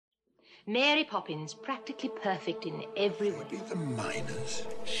Mary Poppins, practically perfect in every way. Maybe the miners?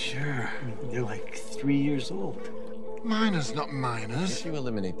 Sure. They're like 3 years old. Miners, not miners. If you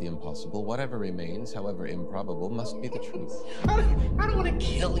eliminate the impossible, whatever remains, however improbable, must be the truth. I don't want to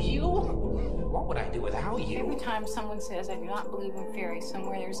kill you. What would I do without you? Every time someone says, I do not believe in fairies,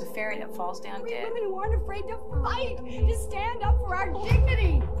 somewhere there's a fairy that falls down dead. Women who aren't afraid to fight, to stand up for our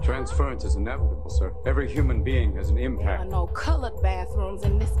dignity. Transference is inevitable, sir. Every human being has an There are impact. no colored bathrooms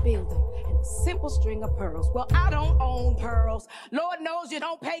in this building. And a simple string of pearls. Well, I don't own pearls. Lord knows you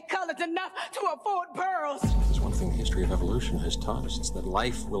don't pay colors enough to afford pearls. There's one thing the history of evolution has taught us. It's that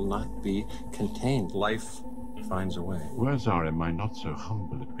life will not be contained. Life finds a way. Words are, in my not so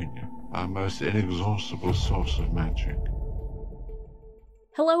humble opinion, our most inexhaustible source of magic.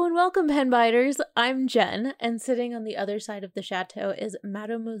 Hello and welcome, Penbiters. I'm Jen, and sitting on the other side of the chateau is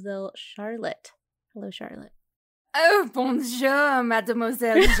Mademoiselle Charlotte. Hello, Charlotte. Oh, bonjour,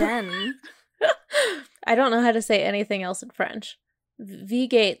 Mademoiselle Jen. I don't know how to say anything else in French. V.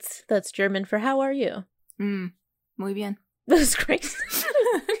 Gates, that's German for how are you? Muy bien. That's great.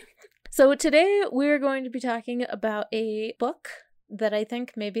 So today we're going to be talking about a book that I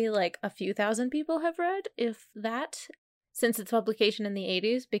think maybe like a few thousand people have read, if that, since its publication in the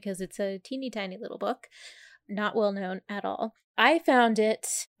 80s, because it's a teeny tiny little book, not well known at all. I found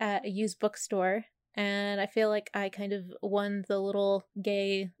it at a used bookstore, and I feel like I kind of won the little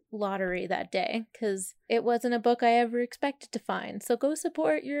gay lottery that day, because it wasn't a book I ever expected to find. So go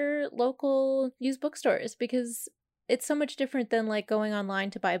support your local used bookstores, because it's so much different than like going online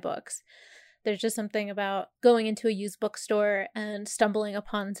to buy books. There's just something about going into a used bookstore and stumbling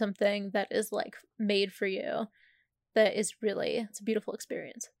upon something that is like made for you that is really, it's a beautiful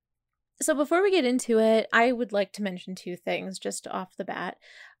experience. So before we get into it, I would like to mention two things just off the bat.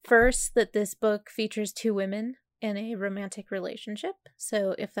 First, that this book features two women in a romantic relationship.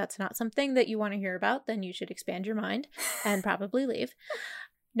 So if that's not something that you want to hear about, then you should expand your mind and probably leave.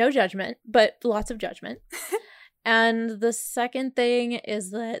 No judgment, but lots of judgment. And the second thing is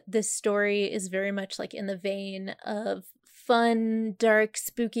that this story is very much like in the vein of fun, dark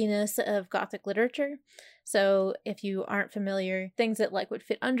spookiness of Gothic literature. So if you aren't familiar, things that like would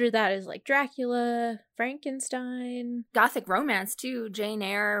fit under that is like Dracula, Frankenstein. Gothic romance too. Jane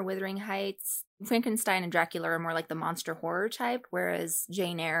Eyre, Wuthering Heights. Frankenstein and Dracula are more like the monster horror type, whereas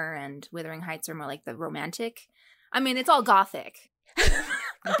Jane Eyre and Wuthering Heights are more like the romantic. I mean, it's all Gothic.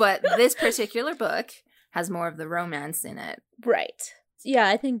 But this particular book has more of the romance in it. Right. Yeah,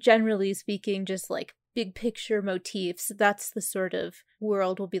 I think generally speaking, just like big picture motifs, that's the sort of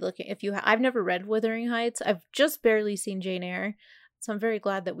world we'll be looking. If you I've never read Wuthering Heights. I've just barely seen Jane Eyre. So I'm very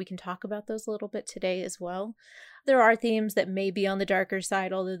glad that we can talk about those a little bit today as well. There are themes that may be on the darker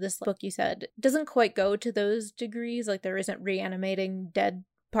side, although this book, you said, doesn't quite go to those degrees. Like there isn't reanimating dead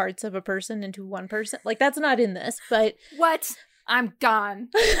parts of a person into one person. Like that's not in this, but... What? I'm gone.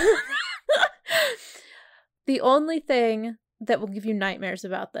 The only thing that will give you nightmares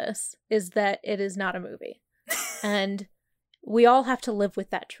about this is that it is not a movie. And we all have to live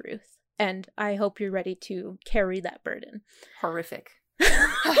with that truth. And I hope you're ready to carry that burden. Horrific.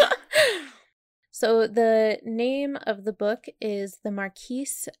 So the name of the book is The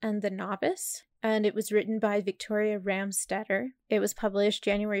Marquise and the Novice, and it was written by Victoria Ramstetter. It was published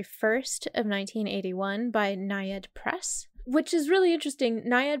January 1st of 1981 by Naiad Press, which is really interesting.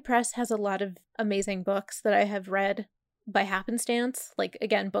 Naiad Press has a lot of amazing books that I have read by happenstance, like,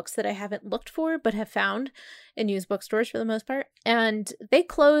 again, books that I haven't looked for but have found in used bookstores for the most part. And they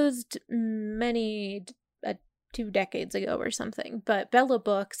closed many 2 decades ago or something. But Bella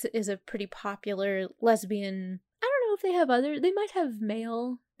Books is a pretty popular lesbian, I don't know if they have other, they might have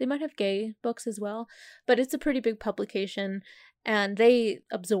male, they might have gay books as well, but it's a pretty big publication, and they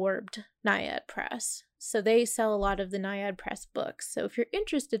absorbed Naiad Press. So they sell a lot of the Naiad Press books. So if you're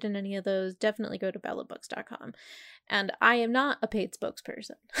interested in any of those, definitely go to bellabooks.com. And I am not a paid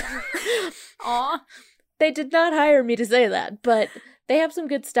spokesperson. Aw. They did not hire me to say that, but they have some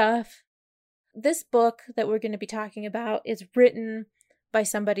good stuff. This book that we're going to be talking about is written by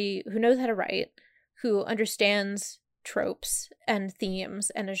somebody who knows how to write, who understands tropes and themes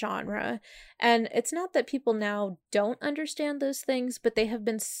and a genre. And it's not that people now don't understand those things, but they have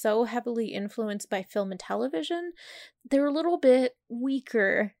been so heavily influenced by film and television, they're a little bit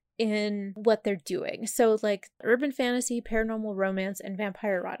weaker in what they're doing. So like urban fantasy, paranormal romance, and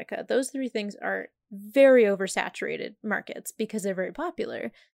vampire erotica, those 3 things are very oversaturated markets because they're very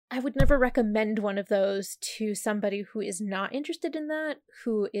popular. I would never recommend one of those to somebody who is not interested in that,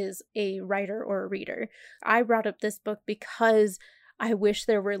 who is a writer or a reader. I brought up this book because I wish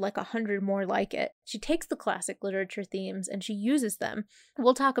there were like 100 more like it. She takes the classic literature themes and she uses them.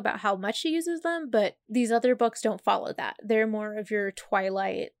 We'll talk about how much she uses them, but these other books don't follow that. They're more of your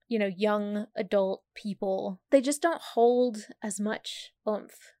Twilight, young adult people. They just don't hold as much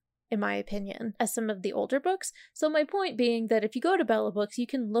oomph, in my opinion, as some of the older books. So my point being that if you go to Bella Books, you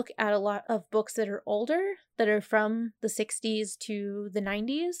can look at a lot of books that are older, that are from the 60s to the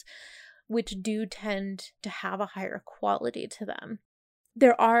 90s, which do tend to have a higher quality to them.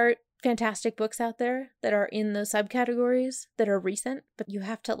 There are fantastic books out there that are in those subcategories that are recent, but you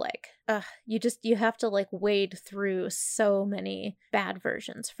have to you have to wade through so many bad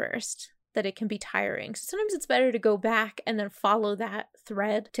versions first that it can be tiring. So sometimes it's better to go back and then follow that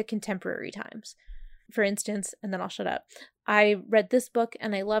thread to contemporary times. For instance, and then I'll shut up, I read this book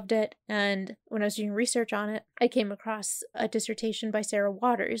and I loved it, and when I was doing research on it, I came across a dissertation by Sarah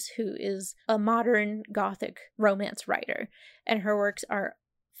Waters, who is a modern Gothic romance writer, and her works are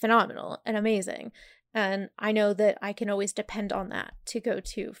phenomenal and amazing, and I know that I can always depend on that to go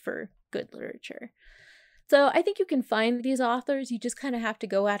to for good literature. So I think you can find these authors, you just kind of have to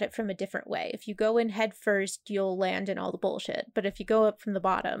go at it from a different way. If you go in head first, you'll land in all the bullshit. But if you go up from the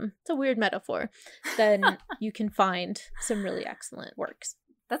bottom, it's a weird metaphor, then you can find some really excellent works.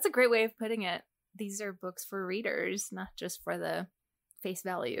 That's a great way of putting it. These are books for readers, not just for the face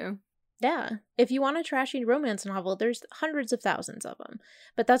value. Yeah. If you want a trashy romance novel, there's hundreds of thousands of them.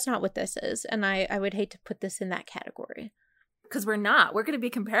 But that's not what this is. And I would hate to put this in that category. Because we're not. We're going to be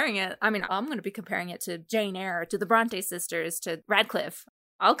comparing it. I mean, I'm going to be comparing it to Jane Eyre, to the Bronte sisters, to Radcliffe.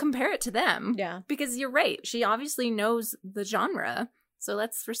 I'll compare it to them. Yeah. Because you're right. She obviously knows the genre. So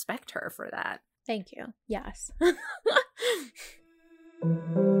let's respect her for that. Thank you. Yes.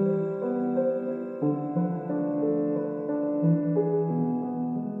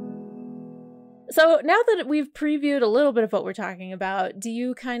 So now that we've previewed a little bit of what we're talking about, do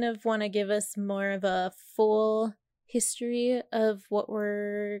you kind of want to give us more of a full history of what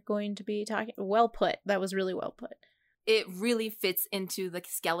we're going to be talking? Well put. That was really well put. It really fits into the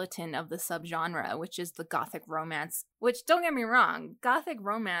skeleton of the subgenre, which is the Gothic romance. Which, don't get me wrong, Gothic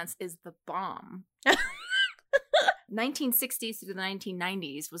romance is the bomb. 1960s to the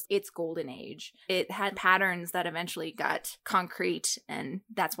 1990s was its golden age. It had patterns that eventually got concrete, and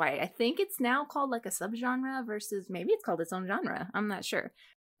that's why I think it's now called like a subgenre versus maybe it's called its own genre. I'm not sure.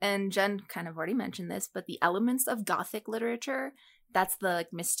 And Jen kind of already mentioned this, but the elements of Gothic literature, that's the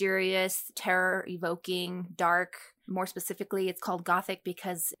mysterious, terror-evoking, dark. More specifically, it's called Gothic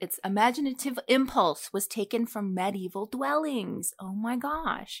because its imaginative impulse was taken from medieval dwellings. Oh my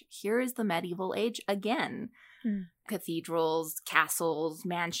gosh, here is the medieval age again. Cathedrals, castles,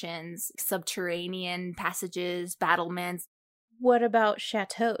 mansions, subterranean passages, battlements. What about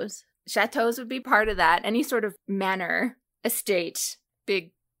chateaus? Chateaus would be part of that. Any sort of manor, estate,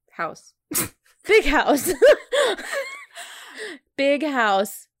 big house. Big house. Big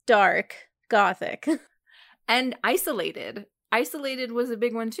house, dark, Gothic. And isolated. Isolated was a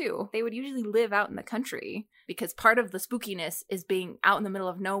big one too. They would usually live out in the country because part of the spookiness is being out in the middle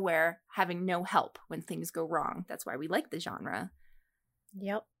of nowhere, having no help when things go wrong. That's why we like the genre.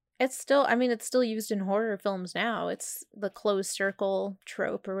 Yep. It's still used in horror films now. It's the closed circle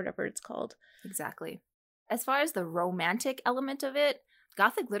trope or whatever it's called. Exactly. As far as the romantic element of it,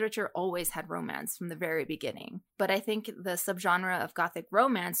 Gothic literature always had romance from the very beginning. But I think the subgenre of Gothic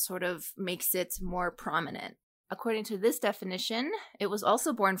romance sort of makes it more prominent. According to this definition, it was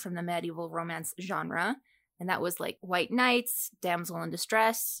also born from the medieval romance genre, and that was like white knights, damsel in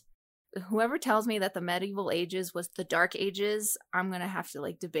distress. Whoever tells me that the medieval ages was the dark ages, I'm going to have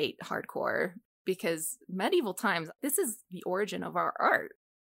to debate hardcore, because medieval times, this is the origin of our art.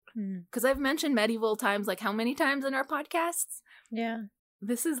 Because I've mentioned medieval times how many times in our podcasts? Yeah.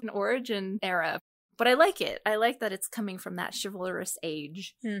 This is an origin era. But I like it. I like that it's coming from that chivalrous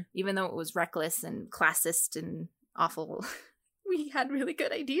age, even though it was reckless and classist and awful. We had really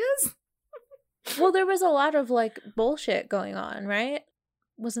good ideas. Well, there was a lot of bullshit going on, right?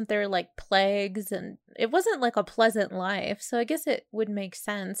 Wasn't there plagues, and it wasn't a pleasant life. So I guess it would make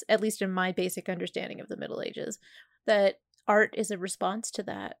sense, at least in my basic understanding of the Middle Ages, that art is a response to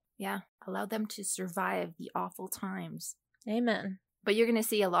that. Yeah, allow them to survive the awful times. Amen. But you're going to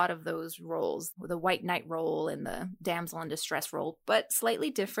see a lot of those roles, the white knight role and the damsel in distress role, but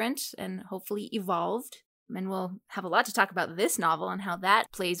slightly different and hopefully evolved. And we'll have a lot to talk about this novel and how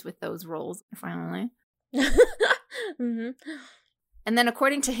that plays with those roles, finally. Mm-hmm. And then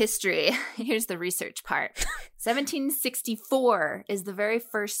according to history, here's the research part. 1764 is the very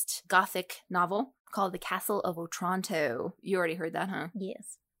first Gothic novel called The Castle of Otranto. You already heard that, huh?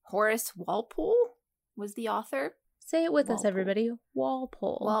 Yes. Horace Walpole was the author. Say it with us, Walpole. everybody.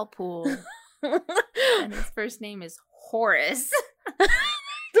 Walpole. Walpole. And his first name is Horace.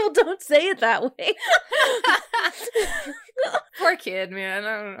 Don't say it that way. Poor kid, man.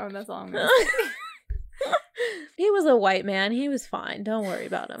 I don't know. That's all I'm gonna say. He was a white man. He was fine. Don't worry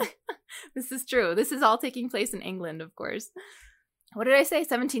about him. This is true. This is all taking place in England, of course. What did I say?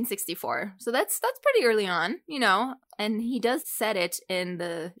 1764. So that's pretty early on, you know. And he does set it in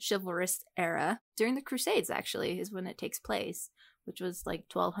the chivalrous era. During the Crusades, actually, is when it takes place, which was like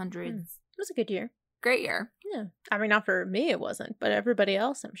 1200s. It was a good year. Great year. Yeah. I mean, not for me, it wasn't, but everybody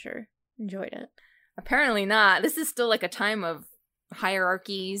else, I'm sure, enjoyed it. Apparently not. This is still like a time of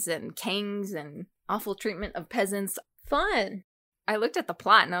hierarchies and kings and awful treatment of peasants. Fun. I looked at the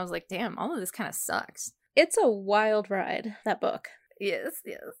plot and I was like, damn, all of this kind of sucks. It's a wild ride, that book. Yes.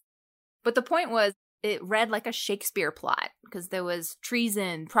 But the point was, it read like a Shakespeare plot because there was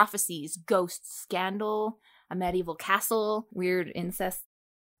treason, prophecies, ghosts, scandal, a medieval castle, weird incest.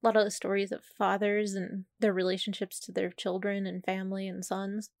 A lot of the stories of fathers and their relationships to their children and family and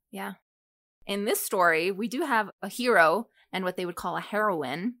sons. Yeah. In this story, we do have a hero and what they would call a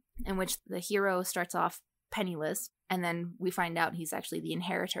heroine, in which the hero starts off penniless, and then we find out he's actually the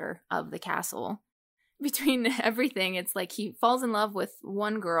inheritor of the castle. Between everything, it's like he falls in love with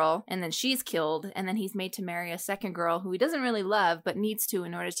one girl, and then she's killed, and then he's made to marry a second girl who he doesn't really love, but needs to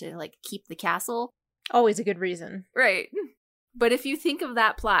in order to, like, keep the castle. Always a good reason. Right. But if you think of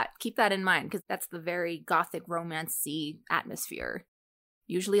that plot, keep that in mind, because that's the very gothic romance-y atmosphere.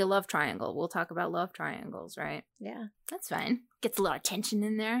 Usually a love triangle. We'll talk about love triangles, right? Yeah. That's fine. Gets a lot of tension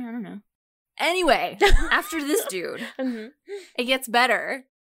in there. I don't know. Anyway, after this dude, it gets better.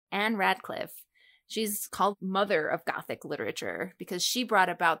 Anne Radcliffe. She's called Mother of Gothic Literature because she brought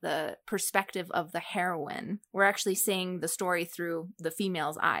about the perspective of the heroine. We're actually seeing the story through the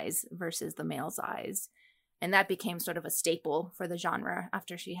female's eyes versus the male's eyes. And that became sort of a staple for the genre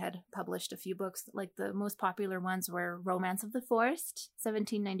after she had published a few books. Like the most popular ones were Romance of the Forest,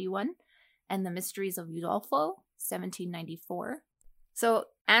 1791, and The Mysteries of Udolpho, 1794. So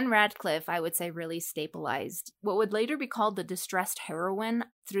Anne Radcliffe, I would say, really stabilized what would later be called the distressed heroine.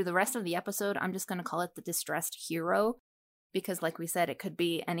 Through the rest of the episode, I'm just going to call it the distressed hero because, like we said, it could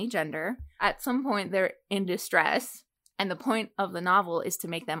be any gender. At some point, they're in distress, and the point of the novel is to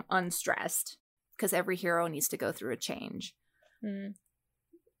make them unstressed because every hero needs to go through a change.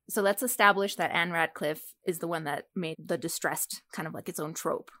 So let's establish that Anne Radcliffe is the one that made the distressed kind of like its own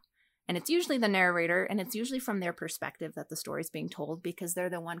trope. And it's usually the narrator, and it's usually from their perspective that the story's being told because they're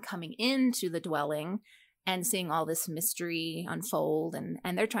the one coming into the dwelling and seeing all this mystery unfold,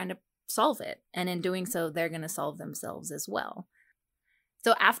 and they're trying to solve it. And in doing so, they're going to solve themselves as well.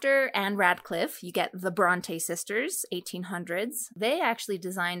 So after Anne Radcliffe, you get the Bronte sisters, 1800s. They actually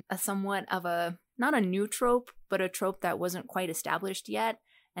designed a somewhat of a, not a new trope, but a trope that wasn't quite established yet,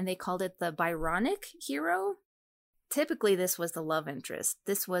 and they called it the Byronic hero. Typically, this was the love interest.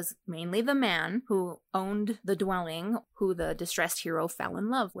 This was mainly the man who owned the dwelling, who the distressed hero fell in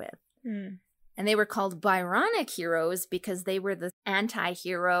love with. And they were called Byronic heroes because they were the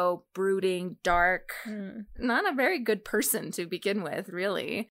anti-hero, brooding, dark, not a very good person to begin with,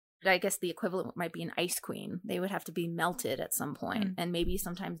 really. I guess the equivalent might be an ice queen. They would have to be melted at some point, and maybe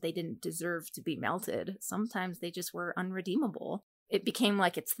sometimes they didn't deserve to be melted. Sometimes they just were unredeemable. It became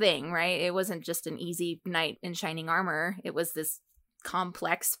like its thing, right? It wasn't just an easy knight in shining armor. It was this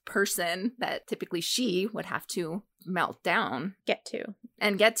complex person that typically she would have to melt down. Get to.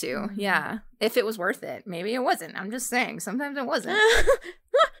 Yeah. If it was worth it. Maybe it wasn't. I'm just saying. Sometimes it wasn't.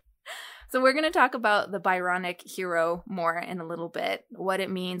 So we're going to talk about the Byronic hero more in a little bit. What it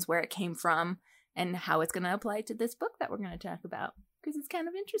means, where it came from, and how it's going to apply to this book that we're going to talk about. Because it's kind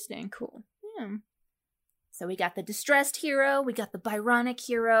of interesting. Cool. Yeah. So we got the distressed hero, we got the Byronic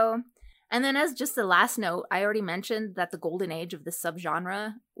hero, and then as just the last note, I already mentioned that the golden age of this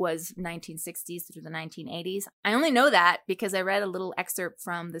subgenre was 1960s through the 1980s. I only know that because I read a little excerpt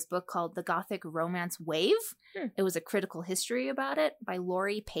from this book called The Gothic Romance Wave. It was a critical history about it by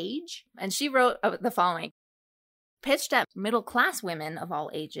Laurie Page, and she wrote the following. Pitched at middle-class women of all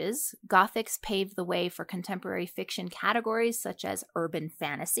ages, Gothics paved the way for contemporary fiction categories such as urban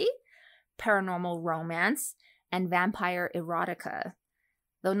fantasy, paranormal romance, and vampire erotica.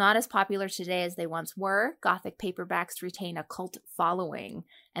 Though not as popular today as they once were, Gothic paperbacks retain a cult following,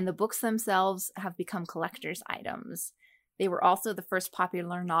 and the books themselves have become collector's items. They were also the first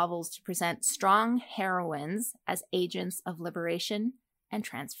popular novels to present strong heroines as agents of liberation and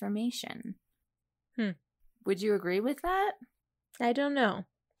transformation. Would you agree with that? I don't know,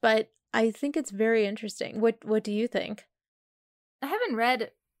 but I think it's very interesting. What do you think? I haven't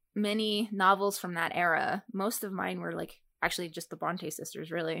read many novels from that era. Most of mine were like actually just the Bronte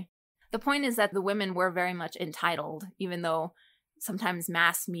sisters, really. The point is that the women were very much entitled, even though sometimes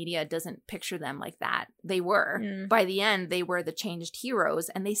mass media doesn't picture them like that. They were. By the end, they were the changed heroes,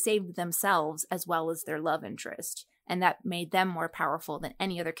 and they saved themselves as well as their love interest. And that made them more powerful than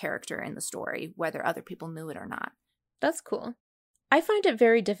any other character in the story, whether other people knew it or not. That's cool. I find it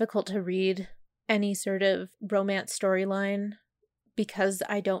very difficult to read any sort of romance storyline because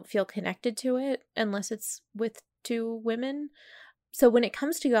I don't feel connected to it unless it's with two women. So when it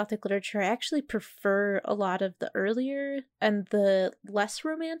comes to Gothic literature, I actually prefer a lot of the earlier and the less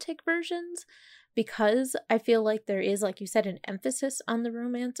romantic versions because I feel like there is, like you said, an emphasis on the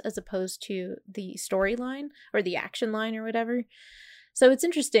romance as opposed to the storyline or the action line or whatever. So it's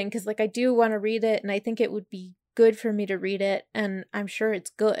interesting because like I do want to read it and I think it would be good for me to read it and I'm sure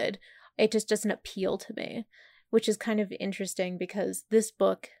it's good. It just doesn't appeal to me, which is kind of interesting because this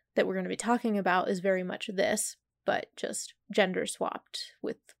book that we're going to be talking about is very much this, but just gender swapped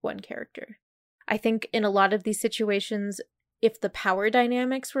with one character. I think in a lot of these situations, if the power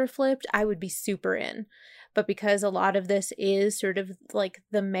dynamics were flipped, I would be super in. But because a lot of this is sort of like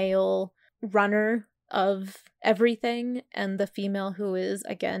the male runner of everything and the female who is,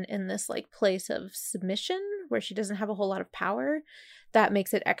 again, in this like place of submission where she doesn't have a whole lot of power, that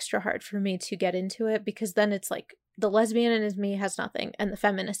makes it extra hard for me to get into it because then it's like the lesbian in me has nothing and the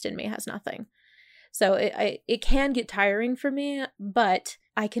feminist in me has nothing. So it can get tiring for me, but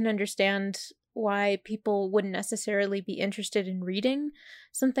I can understand why people wouldn't necessarily be interested in reading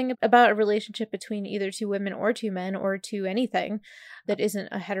something about a relationship between either two women or two men or to anything that isn't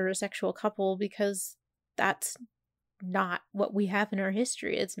a heterosexual couple because that's not what we have in our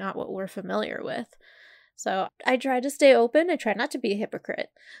history. It's not what we're familiar with. So I try to stay open. I try not to be a hypocrite,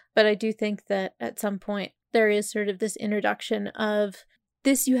 but I do think that at some point there is sort of this introduction of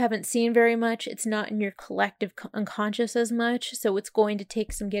this you haven't seen very much. It's not in your collective unconscious as much, so it's going to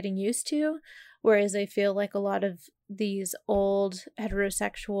take some getting used to. Whereas I feel like a lot of these old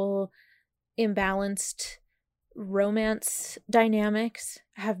heterosexual, imbalanced romance dynamics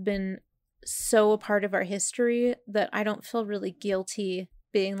have been so a part of our history that I don't feel really guilty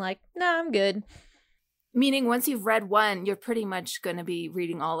being like, nah, I'm good. Meaning once you've read one, you're pretty much going to be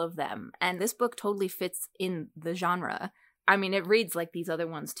reading all of them. And this book totally fits in the genre. I mean, it reads like these other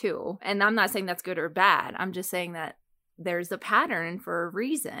ones too. And I'm not saying that's good or bad. I'm just saying that there's a pattern for a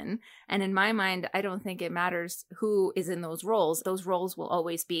reason. And in my mind, I don't think it matters who is in those roles. Those roles will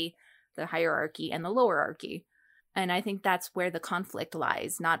always be the hierarchy and the lowerarchy. And I think that's where the conflict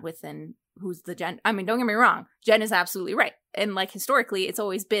lies, not within who's the Jen. I mean, don't get me wrong. Jen is absolutely right. And like historically, it's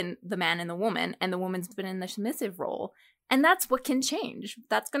always been the man and the woman, and the woman's been in the submissive role. And that's what can change.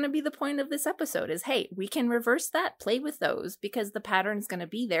 That's going to be the point of this episode is, hey, we can reverse that, play with those, because the pattern's going to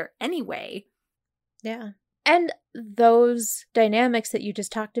be there anyway. Yeah. And those dynamics that you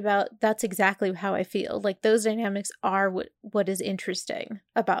just talked about, that's exactly how I feel. Like those dynamics are what is interesting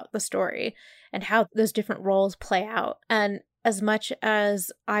about the story and how those different roles play out. And as much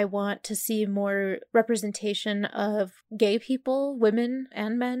as I want to see more representation of gay people, women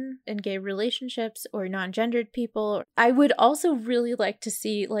and men in gay relationships or non-gendered people, I would also really like to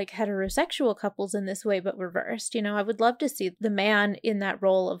see like heterosexual couples in this way, but reversed. You know, I would love to see the man in that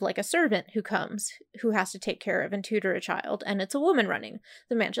role of like a servant who comes, who has to take care of and tutor a child, and it's a woman running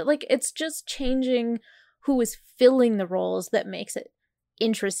the mansion. Like it's just changing who is filling the roles that makes it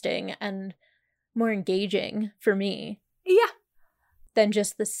interesting and more engaging for me. Yeah. Than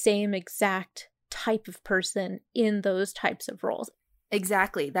just the same exact type of person in those types of roles.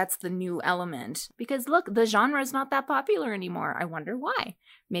 Exactly. That's the new element. Because look, the genre is not that popular anymore. I wonder why.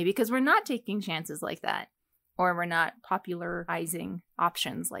 Maybe because we're not taking chances like that. Or we're not popularizing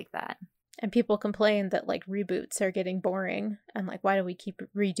options like that. And people complain that like reboots are getting boring and like, why do we keep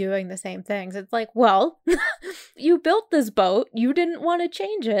redoing the same things? It's like, well, you built this boat, you didn't want to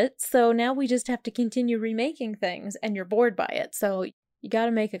change it, so now we just have to continue remaking things and you're bored by it. So you got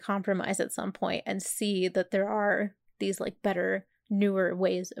to make a compromise at some point and see that there are these like better, newer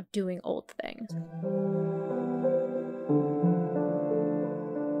ways of doing old things.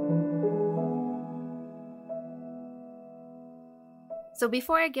 So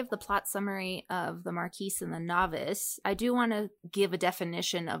before I give the plot summary of The Marquise and the Novice, I do want to give a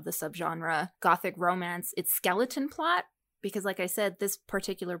definition of the subgenre Gothic romance, its skeleton plot, because like I said, this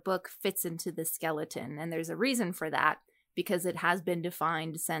particular book fits into the skeleton, and there's a reason for that, because it has been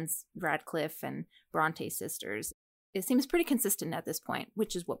defined since Radcliffe and Bronte sisters. It seems pretty consistent at this point,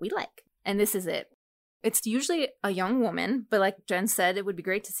 which is what we like. And this is it. It's usually a young woman, but like Jen said, it would be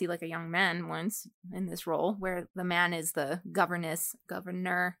great to see like a young man once in this role, where the man is the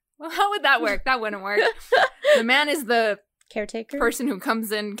governor, Well, how would that work? That wouldn't work. The man is the caretaker person who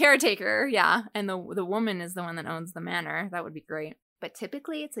comes in, caretaker, yeah, and the woman is the one that owns the manor. That would be great. But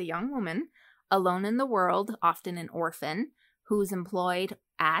typically it's a young woman, alone in the world, often an orphan, who's employed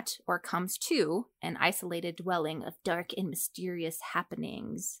at or comes to an isolated dwelling of dark and mysterious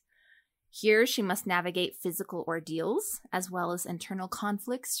happenings. Here she must navigate physical ordeals as well as internal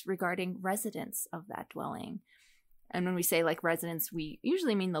conflicts regarding residents of that dwelling. And when we say like residents, we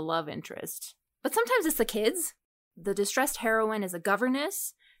usually mean the love interest. But sometimes it's the kids. The distressed heroine is a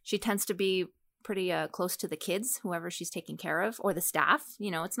governess. She tends to be pretty close to the kids, whoever she's taking care of, or the staff.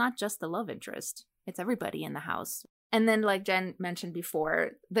 You know, it's not just the love interest. It's everybody in the house. And then, like Jen mentioned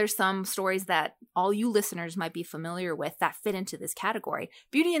before, there's some stories that all you listeners might be familiar with that fit into this category.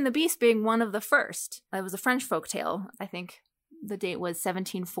 Beauty and the Beast being one of the first. It was a French folktale. I think the date was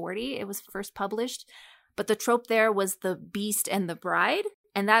 1740. It was first published. But the trope there was the beast and the bride.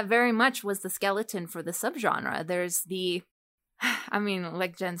 And that very much was the skeleton for the subgenre. There's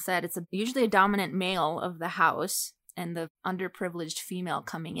like Jen said, it's usually a dominant male of the house and the underprivileged female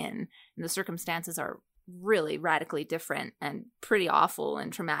coming in. And the circumstances are really radically different and pretty awful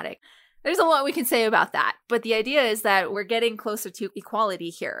and traumatic. There's a lot we can say about that. But the idea is that we're getting closer to equality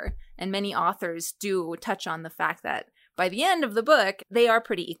here. And many authors do touch on the fact that by the end of the book, they are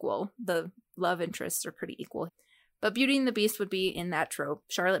pretty equal. The love interests are pretty equal. But Beauty and the Beast would be in that trope.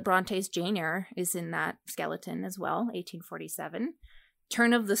 Charlotte Bronte's Jane Eyre is in that skeleton as well, 1847.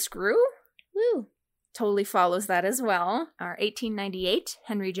 Turn of the Screw, woo, totally follows that as well. Our 1898,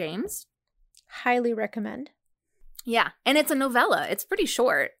 Henry James. Highly recommend. Yeah, and it's a novella. It's pretty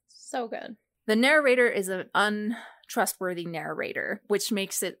short. So good. The narrator is an untrustworthy narrator, which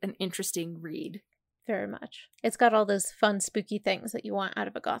makes it an interesting read. Very much. It's got all those fun, spooky things that you want out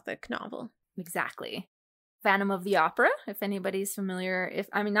of a Gothic novel. Exactly. Phantom of the Opera, if anybody's familiar,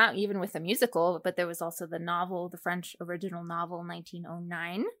 not even with the musical, but there was also the novel, the French original novel,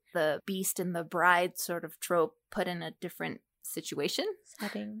 1909. The Beast and the Bride sort of trope put in a different situation.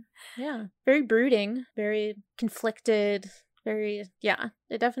 Setting. Yeah. Very brooding, very conflicted,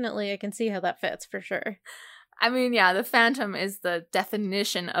 it definitely, I can see how that fits for sure. The Phantom is the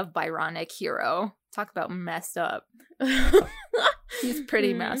definition of Byronic hero. Talk about messed up. He's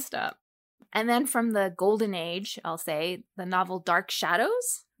pretty messed up. And then from the golden age, I'll say, the novel Dark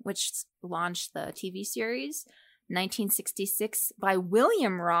Shadows, which launched the TV series, 1966, by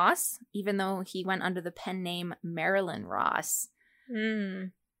William Ross, even though he went under the pen name Marilyn Ross.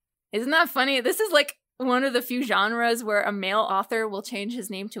 Isn't that funny? This is like one of the few genres where a male author will change his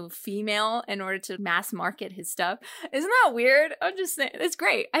name to a female in order to mass market his stuff. Isn't that weird? I'm just saying, it's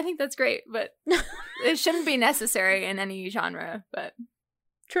great. I think that's great, but it shouldn't be necessary in any genre, but...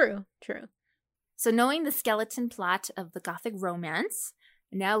 True. So knowing the skeleton plot of the Gothic romance,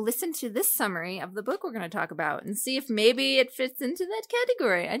 now listen to this summary of the book we're going to talk about and see if maybe it fits into that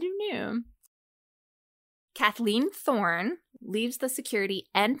category. I don't know. Kathleen Thorne leaves the security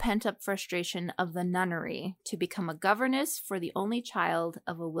and pent-up frustration of the nunnery to become a governess for the only child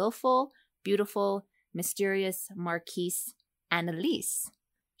of a willful, beautiful, mysterious Marquise, Annalise.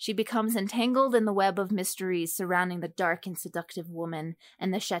 She becomes entangled in the web of mysteries surrounding the dark and seductive woman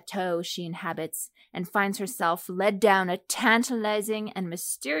and the chateau she inhabits, and finds herself led down a tantalizing and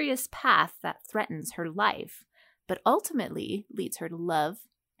mysterious path that threatens her life, but ultimately leads her to love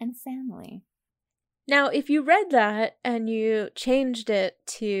and family. Now, if you read that and you changed it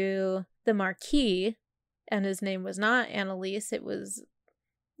to the Marquis, and his name was not Annalise, it was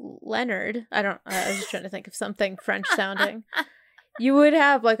Leonard. I was just trying to think of something French sounding. You would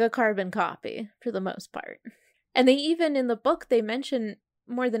have like a carbon copy for the most part. And they even in the book, they mention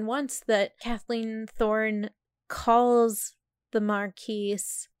more than once that Kathleen Thorne calls the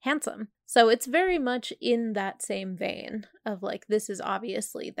Marquise handsome. So it's very much in that same vein of like, this is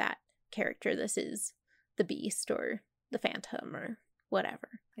obviously that character. This is the Beast or the Phantom or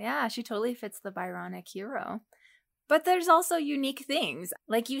whatever. Yeah, she totally fits the Byronic hero. But there's also unique things.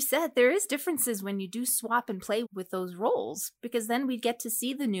 Like you said, there is differences when you do swap and play with those roles, because then we get to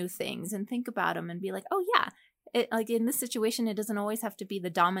see the new things and think about them and be like, oh yeah, like in this situation, it doesn't always have to be the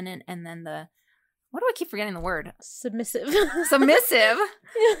dominant and then the, what do I keep forgetting the word? Submissive. Submissive.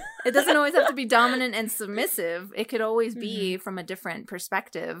 It doesn't always have to be dominant and submissive. It could always be from a different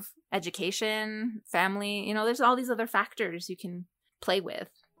perspective. Education, family, there's all these other factors you can play with.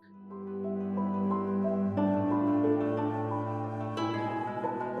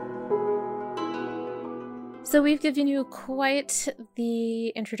 So we've given you quite the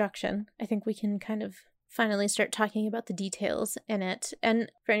introduction. I think we can kind of finally start talking about the details in it. And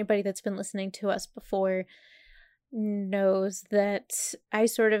for anybody that's been listening to us before, knows that I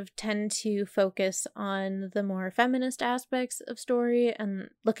sort of tend to focus on the more feminist aspects of story and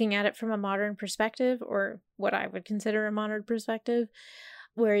looking at it from a modern perspective, or what I would consider a modern perspective,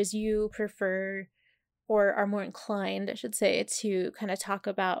 whereas you prefer, or are more inclined, I should say, to kind of talk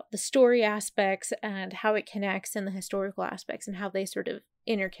about the story aspects and how it connects, and the historical aspects and how they sort of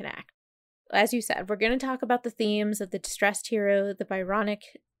interconnect. As you said, we're going to talk about the themes of the distressed hero, the Byronic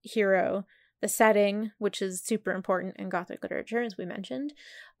hero, the setting, which is super important in Gothic literature, as we mentioned,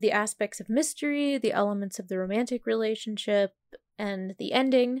 the aspects of mystery, the elements of the romantic relationship, and the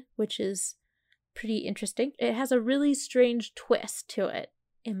ending, which is pretty interesting. It has a really strange twist to it,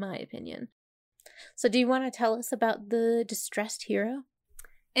 in my opinion. So do you want to tell us about the distressed hero?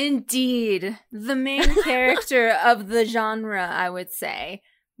 Indeed. The main character of the genre, I would say.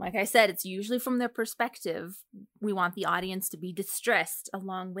 Like I said, it's usually from their perspective. We want the audience to be distressed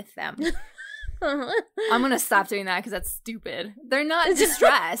along with them. I'm going to stop doing that because that's stupid. They're not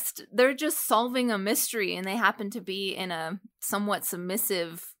distressed. They're just solving a mystery, and they happen to be in a somewhat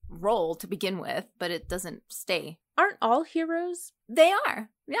submissive role to begin with, but it doesn't stay. Aren't all heroes? They are,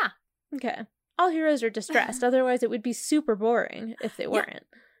 yeah. Okay. All heroes are distressed. Otherwise, it would be super boring if they weren't.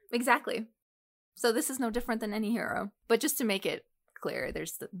 Yeah, exactly. So this is no different than any hero. But just to make it clear,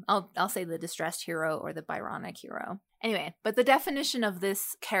 there's I'll say the distressed hero or the Byronic hero. Anyway, but the definition of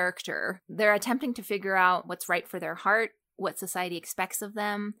this character, they're attempting to figure out what's right for their heart, what society expects of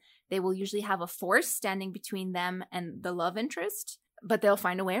them. They will usually have a force standing between them and the love interest, but they'll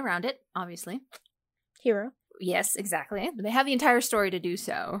find a way around it, obviously. Hero. Yes, exactly. They have the entire story to do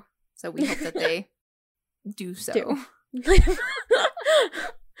so. So we hope that they do so.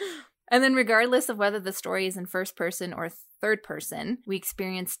 And then regardless of whether the story is in first person or third person, we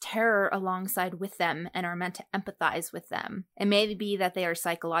experience terror alongside with them and are meant to empathize with them. It may be that they are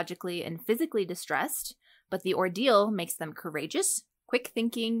psychologically and physically distressed, but the ordeal makes them courageous, quick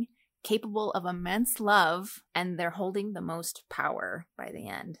thinking, capable of immense love, and they're holding the most power by the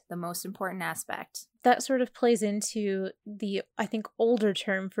end, the most important aspect. That sort of plays into the, I think, older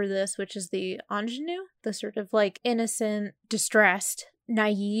term for this, which is the ingenue, the sort of like innocent, distressed,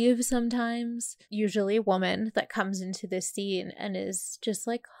 naive sometimes, usually woman that comes into this scene and is just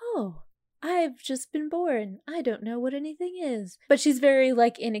like, oh, I've just been born. I don't know what anything is. But she's very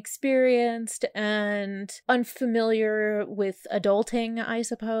like inexperienced and unfamiliar with adulting, I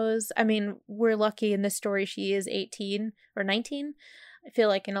suppose. I mean, we're lucky in this story she is 18 or 19. I feel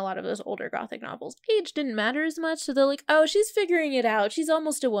like in a lot of those older Gothic novels, age didn't matter as much. So they're like, oh, she's figuring it out. She's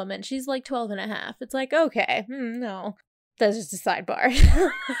almost a woman. She's like 12 and a half. It's like, okay, no. That's just a sidebar.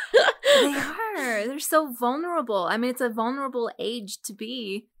 They are. They're so vulnerable. I mean, it's a vulnerable age to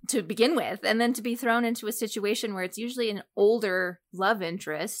begin with, and then to be thrown into a situation where it's usually an older love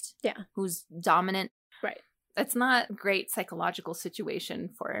interest, who's dominant. Right. That's not a great psychological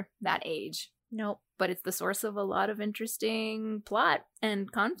situation for that age. Nope. But it's the source of a lot of interesting plot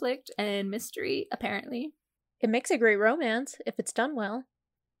and conflict and mystery, apparently. It makes a great romance if it's done well.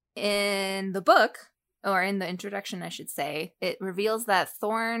 In the book, or in the introduction, I should say, it reveals that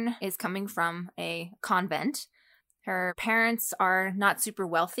Thorn is coming from a convent. Her parents are not super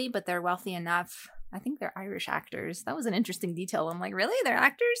wealthy, but they're wealthy enough. I think they're Irish actors. That was an interesting detail. I'm like, really? They're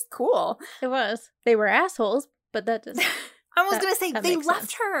actors? Cool. It was. They were assholes, but that doesn't... I was going to say, they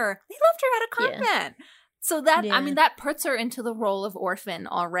left her. They left her at a convent. Yeah. So that, I mean, that puts her into the role of orphan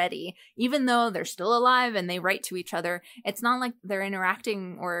already. Even though they're still alive and they write to each other, it's not like they're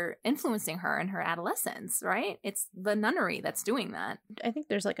interacting or influencing her in her adolescence, right? It's the nunnery that's doing that. I think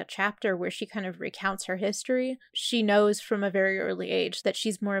there's like a chapter where she kind of recounts her history. She knows from a very early age that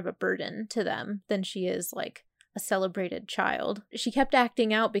she's more of a burden to them than she is like a celebrated child. She kept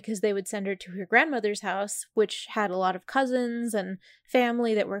acting out because they would send her to her grandmother's house, which had a lot of cousins and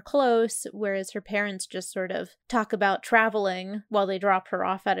family that were close, whereas her parents just sort of talk about traveling while they drop her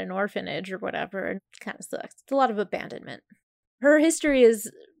off at an orphanage or whatever. It kind of sucks. It's a lot of abandonment. Her history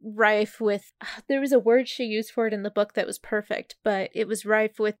is rife with, there was a word she used for it in the book that was perfect, but it was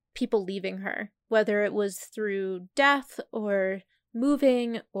rife with people leaving her, whether it was through death or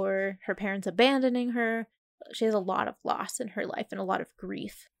moving or her parents abandoning her. She has a lot of loss in her life and a lot of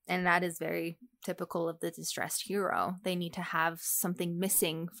grief. And that is very typical of the distressed hero. They need to have something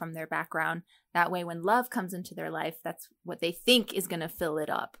missing from their background. That way, when love comes into their life, that's what they think is going to fill it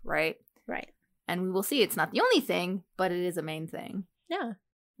up, right? Right. And we will see it's not the only thing, but it is a main thing. Yeah.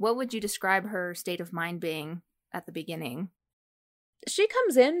 What would you describe her state of mind being at the beginning? She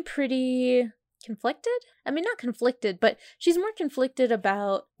comes in pretty conflicted. I mean, not conflicted, but she's more conflicted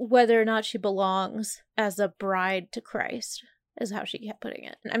about whether or not she belongs as a bride to Christ. is how she kept putting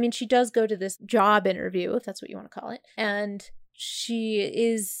it. I mean, she does go to this job interview, if that's what you want to call it, and she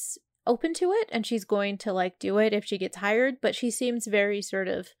is open to it, and she's going to like do it if she gets hired, but she seems very sort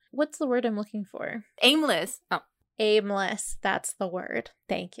of, what's the word I'm looking for? Aimless. Oh. Aimless, that's the word.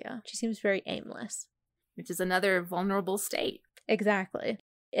 Thank you. She seems very aimless. Which is another vulnerable state. Exactly.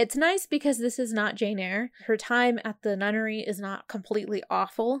 It's nice because this is not Jane Eyre. Her time at the nunnery is not completely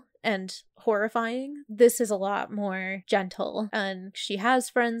awful and horrifying. This is a lot more gentle, and she has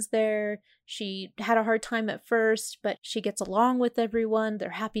friends there. She had a hard time at first, but she gets along with everyone.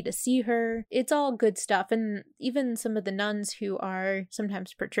 They're happy to see her. It's all good stuff. And even some of the nuns who are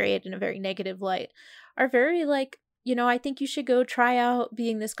sometimes portrayed in a very negative light are very like, you know, I think you should go try out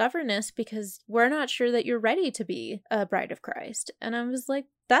being this governess because we're not sure that you're ready to be a bride of Christ. And I was like,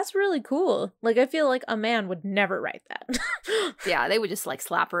 that's really cool. Like, I feel like a man would never write that. Yeah, they would just like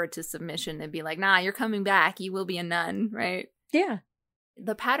slap her to submission and be like, nah, you're coming back. You will be a nun, right? Yeah.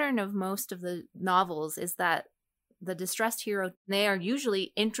 The pattern of most of the novels is that the distressed hero, they are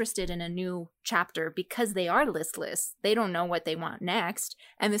usually interested in a new chapter because they are listless. They don't know what they want next.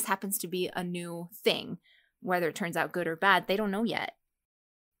 And this happens to be a new thing. Whether it turns out good or bad, they don't know yet.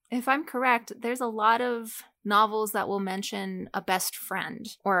 If I'm correct, there's a lot of novels that will mention a best friend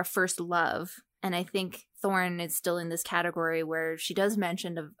or a first love. And I think Thorne is still in this category where she does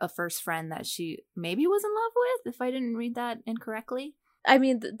mention a first friend that she maybe was in love with, if I didn't read that incorrectly. I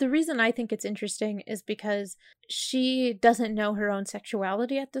mean, the reason I think it's interesting is because she doesn't know her own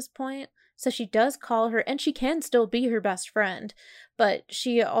sexuality at this point. So she does call her, and she can still be her best friend. But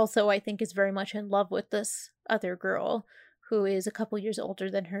she also, I think, is very much in love with this other girl who is a couple years older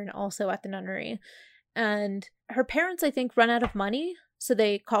than her and also at the nunnery. And her parents, I think, run out of money, so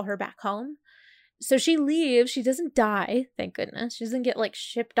they call her back home. So she leaves. She doesn't die, thank goodness. She doesn't get, like,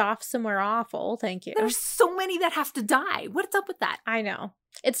 shipped off somewhere awful, thank you. There's so many that have to die. What's up with that? I know.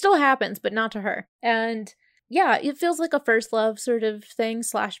 It still happens, but not to her. And yeah, it feels like a first love sort of thing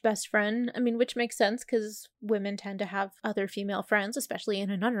 / best friend. I mean, which makes sense because women tend to have other female friends, especially in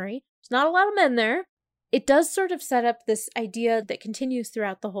a nunnery. There's not a lot of men there. It does sort of set up this idea that continues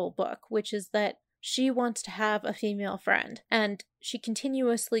throughout the whole book, which is that she wants to have a female friend. And she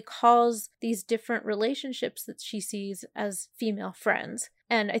continuously calls these different relationships that she sees as female friends.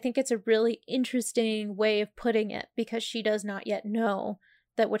 And I think it's a really interesting way of putting it because she does not yet know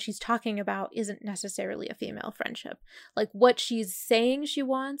that what she's talking about isn't necessarily a female friendship. Like, what she's saying she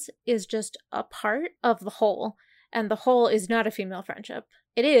wants is just a part of the whole, and the whole is not a female friendship.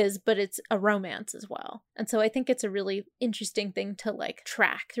 It is, but it's a romance as well. And so I think it's a really interesting thing to like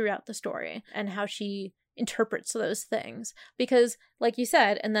track throughout the story and how she interprets those things. Because like you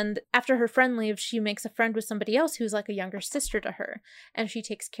said, and then after her friend leaves, she makes a friend with somebody else who's like a younger sister to her, and she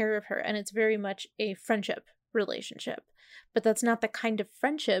takes care of her, and it's very much a friendship relationship. But that's not the kind of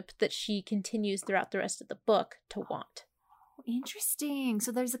friendship that she continues throughout the rest of the book to want. Interesting.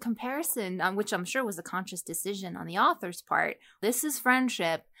 So there's a comparison, which I'm sure was a conscious decision on the author's part. This is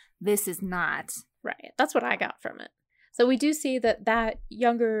friendship. This is not. Right. That's what I got from it. So we do see that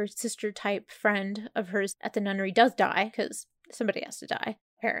younger sister type friend of hers at the nunnery does die because somebody has to die,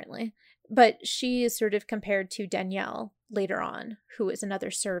 apparently. But she is sort of compared to Danielle later on, who is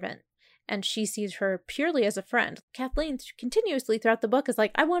another servant. And she sees her purely as a friend. Kathleen continuously throughout the book is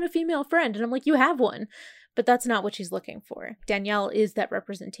like, I want a female friend. And I'm like, you have one. But that's not what she's looking for. Danielle is that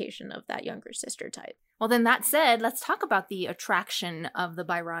representation of that younger sister type. Well, then that said, let's talk about the attraction of the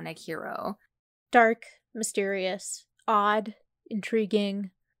Byronic hero. Dark, mysterious, odd,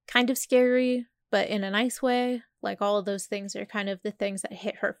 intriguing, kind of scary, but in a nice way. Like, all of those things are kind of the things that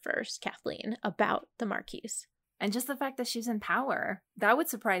hit her first, Kathleen, about the Marquise. And just the fact that she's in power, that would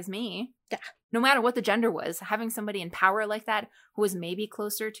surprise me. Yeah. No matter what the gender was, having somebody in power like that, who is maybe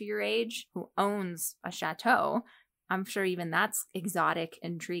closer to your age, who owns a chateau, I'm sure even that's exotic,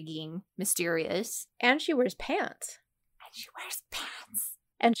 intriguing, mysterious. And she wears pants.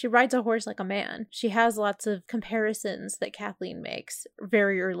 And she rides a horse like a man. She has lots of comparisons that Kathleen makes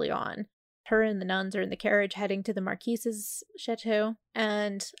very early on. Her and the nuns are in the carriage heading to the Marquise's chateau,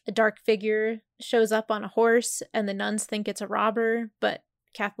 and a dark figure shows up on a horse, and the nuns think it's a robber, but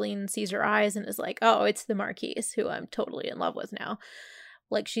Kathleen sees her eyes and is like, oh, it's the Marquise, who I'm totally in love with now.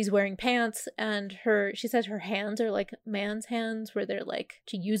 Like, she's wearing pants, and she says her hands are like man's hands, where they're like,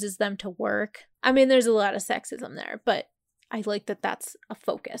 she uses them to work. I mean, there's a lot of sexism there, but I like that that's a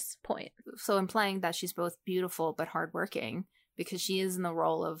focus point. So implying that she's both beautiful but hardworking. Because she is in the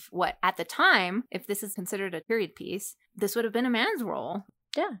role of what, at the time, if this is considered a period piece, this would have been a man's role.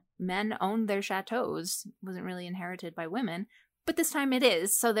 Yeah. Men owned their chateaus. It wasn't really inherited by women. But this time it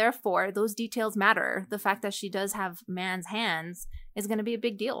is, so therefore those details matter. The fact that she does have man's hands is going to be a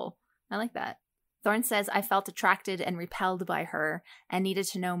big deal. I like that. Thorne says, I felt attracted and repelled by her and needed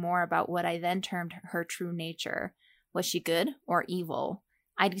to know more about what I then termed her true nature. Was she good or evil?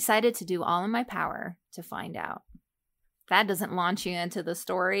 I decided to do all in my power to find out. If that doesn't launch you into the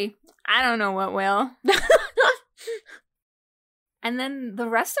story, I don't know what will. And then the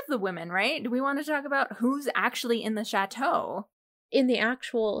rest of the women, right? Do we want to talk about who's actually in the chateau? In the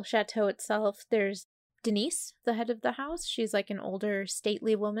actual chateau itself, there's Denise, the head of the house. She's like an older,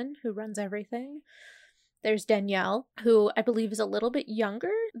 stately woman who runs everything. There's Danielle, who I believe is a little bit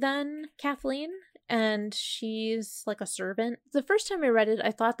younger than Kathleen, and she's like a servant. The first time I read it,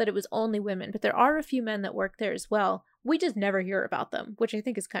 I thought that it was only women, but there are a few men that work there as well. We just never hear about them, which I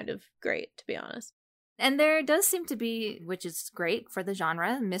think is kind of great, to be honest. And there does seem to be, which is great for the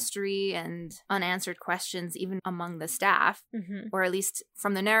genre, mystery and unanswered questions even among the staff. Mm-hmm. Or at least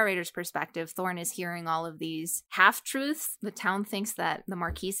from the narrator's perspective, Thorne is hearing all of these half-truths. The town thinks that the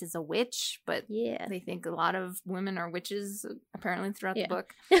Marquise is a witch, but they think a lot of women are witches, apparently throughout the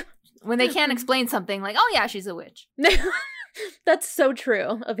book. When they can't explain something like, oh yeah, she's a witch. That's so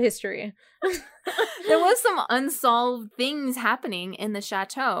true of history. There was some unsolved things happening in the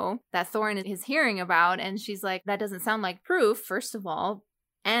chateau that Thorne is hearing about, and she's like, that doesn't sound like proof, first of all,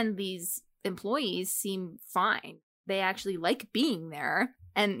 and these employees seem fine. They actually like being there,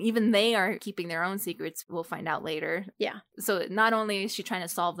 and even they are keeping their own secrets, we'll find out later. Yeah. So not only is she trying to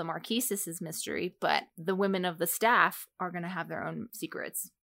solve the Marquise's mystery, but the women of the staff are going to have their own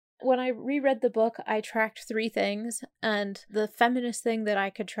secrets. When I reread the book, I tracked 3 things, and the feminist thing that I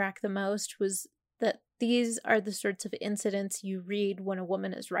could track the most was that these are the sorts of incidents you read when a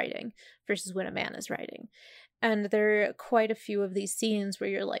woman is writing versus when a man is writing. And there are quite a few of these scenes where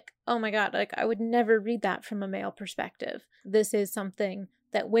you're like, oh my god, like I would never read that from a male perspective. This is something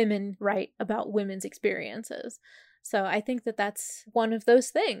that women write about women's experiences. So I think that that's one of those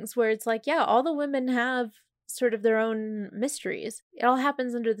things where it's like, yeah, all the women have sort of their own mysteries. It all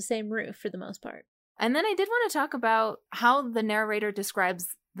happens under the same roof for the most part. And then I did want to talk about how the narrator describes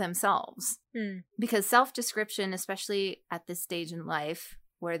themselves. Because self-description, especially at this stage in life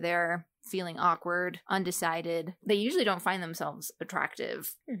where they're feeling awkward, undecided, they usually don't find themselves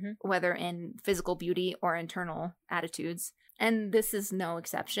attractive, whether in physical beauty or internal attitudes. And this is no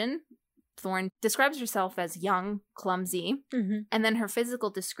exception. Thorne describes herself as young, clumsy, and then her physical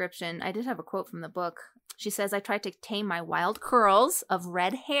description, I did have a quote from the book. She says, I tried to tame my wild curls of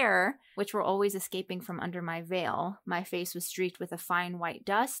red hair, which were always escaping from under my veil. My face was streaked with a fine white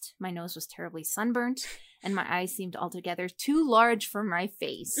dust. My nose was terribly sunburnt, and my eyes seemed altogether too large for my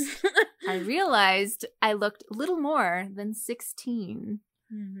face. I realized I looked little more than 16.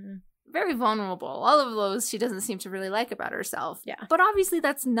 Very vulnerable. All of those she doesn't seem to really like about herself. Yeah. But obviously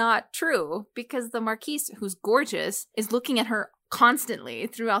that's not true, because the Marquise, who's gorgeous, is looking at her constantly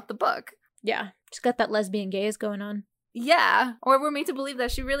throughout the book. Yeah. She's got that lesbian gaze going on. Yeah. Or we're made to believe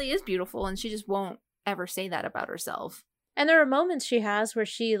that she really is beautiful, and she just won't ever say that about herself. And there are moments she has where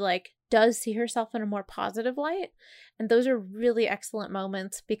she, like, does see herself in a more positive light. And those are really excellent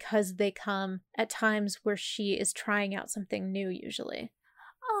moments because they come at times where she is trying out something new, usually.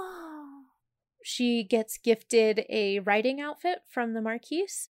 Oh. She gets gifted a writing outfit from the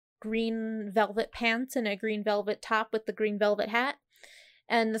Marquise. Green velvet pants and a green velvet top with the green velvet hat.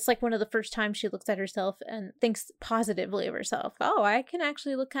 And it's like one of the first times she looks at herself and thinks positively of herself. Oh, I can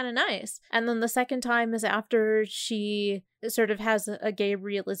actually look kind of nice. And then the second time is after she sort of has a gay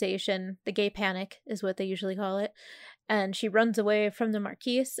realization. The gay panic is what they usually call it. And she runs away from the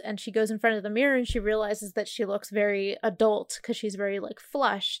Marquise and she goes in front of the mirror and she realizes that she looks very adult because she's very like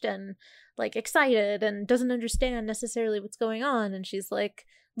flushed and like excited and doesn't understand necessarily what's going on. And she's like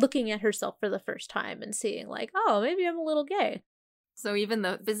looking at herself for the first time and seeing like, oh, maybe I'm a little gay. So even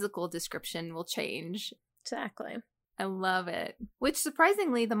the physical description will change. Exactly. I love it. Which,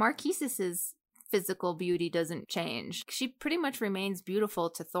 surprisingly, the Marquise's physical beauty doesn't change. She pretty much remains beautiful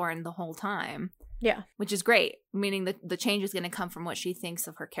to Thorne the whole time. Yeah. Which is great, meaning that the change is going to come from what she thinks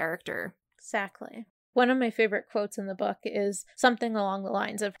of her character. Exactly. One of my favorite quotes in the book is something along the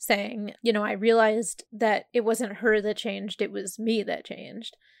lines of saying, you know, I realized that it wasn't her that changed, it was me that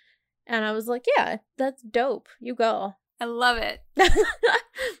changed. And I was like, yeah, that's dope. You go. I love it.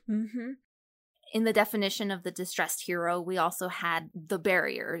 Mm-hmm. In the definition of the distressed hero, we also had the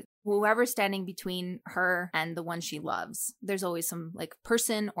barrier. Whoever's standing between her and the one she loves. There's always some like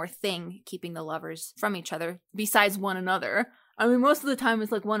person or thing keeping the lovers from each other besides one another. I mean, most of the time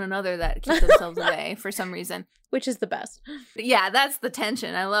it's like one another that keep themselves away for some reason. Which is the best. Yeah, that's the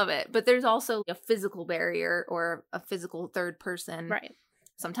tension. I love it. But there's also a physical barrier or a physical third person. Right.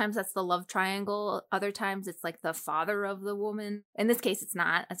 Sometimes that's the love triangle. Other times it's like the father of the woman. In this case, it's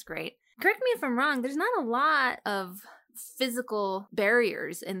not. That's great. Correct me if I'm wrong. There's not a lot of physical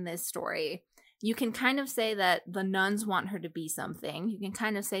barriers in this story. You can kind of say that the nuns want her to be something. You can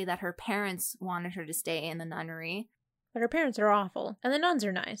kind of say that her parents wanted her to stay in the nunnery. But her parents are awful, and the nuns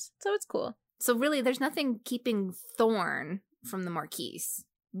are nice, so it's cool. So really, there's nothing keeping Thorne from the Marquise.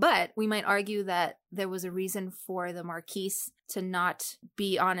 But we might argue that there was a reason for the Marquise to not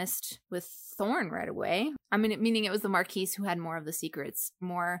be honest with Thorne right away. I mean, meaning it was the Marquise who had more of the secrets,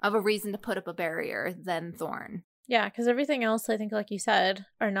 more of a reason to put up a barrier than Thorne. Yeah, because everything else, I think, like you said,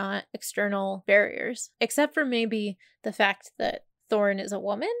 are not external barriers. Except for maybe the fact that Thorne is a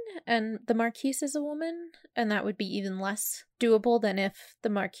woman and the Marquise is a woman, and that would be even less doable than if the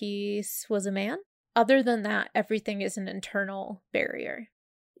Marquise was a man. Other than that, everything is an internal barrier.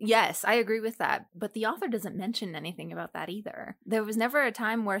 Yes, I agree with that. But the author doesn't mention anything about that either. There was never a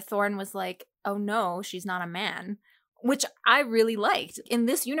time where Thorne was like, oh no, she's not a man. Which I really liked. In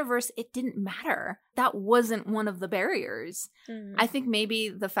this universe, it didn't matter. That wasn't one of the barriers. Mm. I think maybe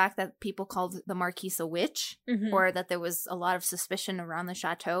the fact that people called the Marquise a witch, or that there was a lot of suspicion around the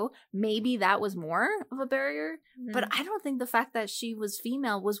chateau, maybe that was more of a barrier. But I don't think the fact that she was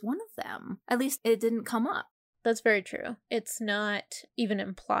female was one of them. At least it didn't come up. That's very true. It's not even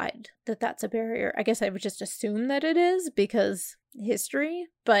implied that that's a barrier. I guess I would just assume that it is because history,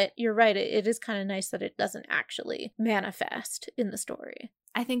 but you're right. It is kind of nice that it doesn't actually manifest in the story.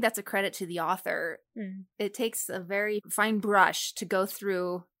 I think that's a credit to the author. It takes a very fine brush to go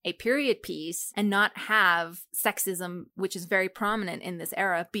through a period piece and not have sexism, which is very prominent in this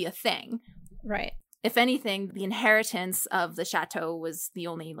era, be a thing. Right. If anything, the inheritance of the chateau was the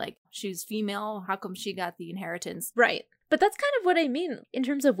only, like, she's female, how come she got the inheritance? Right. But that's kind of what I mean. In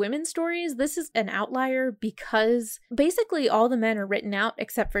terms of women's stories, this is an outlier because basically all the men are written out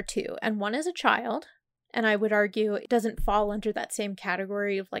except for two. And one is a child. And I would argue it doesn't fall under that same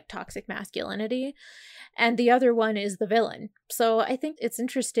category of like toxic masculinity. And the other one is the villain. So I think it's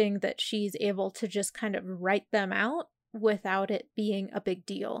interesting that she's able to just kind of write them out without it being a big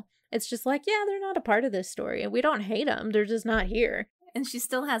deal. It's just like, yeah, they're not a part of this story. And we don't hate them. They're just not here. And she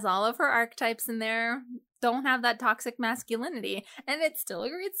still has all of her archetypes in there. Don't have that toxic masculinity. And it's still a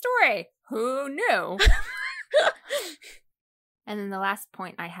great story. Who knew? And then the last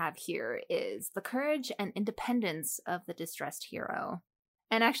point I have here is the courage and independence of the distressed hero.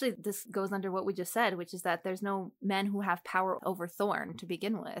 And actually, this goes under what we just said, which is that there's no men who have power over Thorne to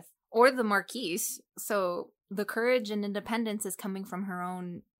begin with, or the Marquise. So the courage and independence is coming from her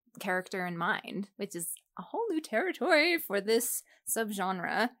own character and mind, which is a whole new territory for this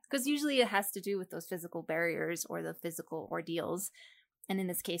subgenre, because usually it has to do with those physical barriers or the physical ordeals, and in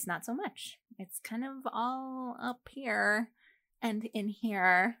this case not so much. It's kind of all up here and in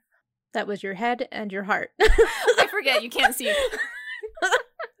here. That was your head and your heart. I forget, you can't see it.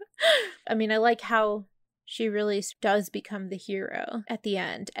 I mean, I like how she really does become the hero at the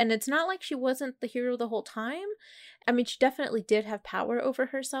end. And it's not like she wasn't the hero the whole time. I mean, she definitely did have power over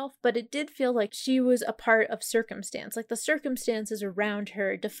herself, but it did feel like she was a part of circumstance. Like the circumstances around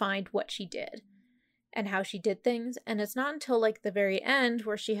her defined what she did and how she did things. And it's not until like the very end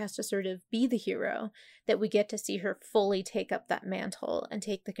where she has to sort of be the hero that we get to see her fully take up that mantle and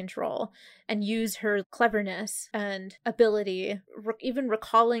take the control and use her cleverness and ability, even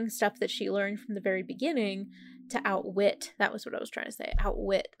recalling stuff that she learned from the very beginning to outwit, that was what I was trying to say,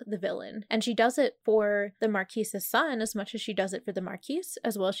 outwit the villain. And she does it for the Marquise's son as much as she does it for the Marquise,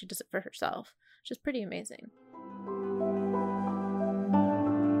 as well as she does it for herself, which is pretty amazing.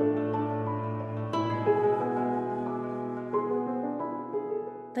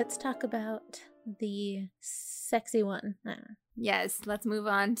 Let's talk about the sexy one. Yes, let's move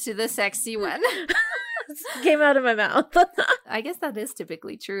on to the sexy one. Came out of my mouth. I guess that is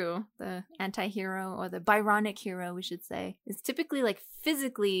typically true. The anti-hero, or the Byronic hero, we should say, is typically like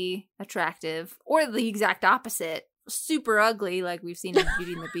physically attractive, or the exact opposite. Super ugly, like we've seen in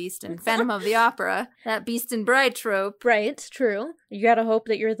Beauty and the Beast and Phantom of the Opera. That Beast and Bride trope. Right, true. You gotta hope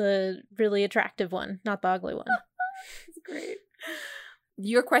that you're the really attractive one, not the ugly one. It's great.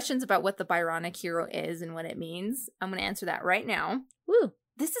 Your questions about what the Byronic hero is and what it means, I'm going to answer that right now. Woo.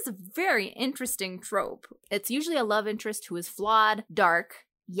 This is a very interesting trope. It's usually a love interest who is flawed, dark,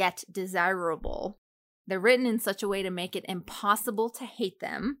 yet desirable. They're written in such a way to make it impossible to hate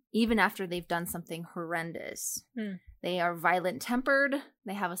them, even after they've done something horrendous. They are violent-tempered.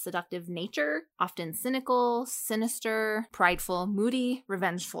 They have a seductive nature, often cynical, sinister, prideful, moody,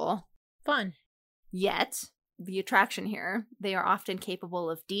 revengeful. Fun. Yet, the attraction here, they are often capable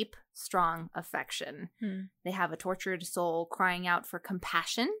of deep, strong affection. They have a tortured soul crying out for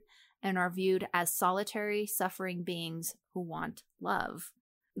compassion and are viewed as solitary, suffering beings who want love.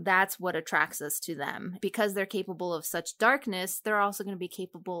 That's what attracts us to them. Because they're capable of such darkness, they're also going to be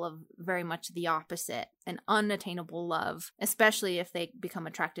capable of very much the opposite, an unattainable love, especially if they become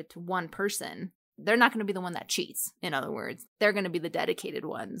attracted to one person. They're not going to be the one that cheats, in other words. They're going to be the dedicated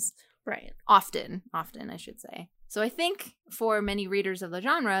ones. Right. Often, I should say. So I think for many readers of the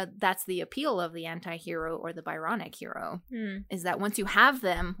genre, that's the appeal of the anti-hero or the Byronic hero, is that once you have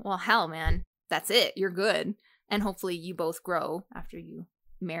them, well, hell, man, that's it. You're good. And hopefully you both grow after you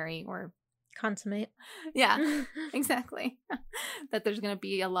marry or consummate. Yeah, exactly. That there's going to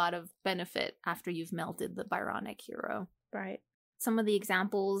be a lot of benefit after you've melted the Byronic hero. Right. Some of the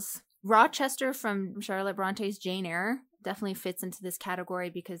examples, Rochester from Charlotte Bronte's Jane Eyre definitely fits into this category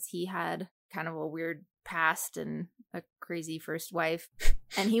because he had kind of a weird past and a crazy first wife.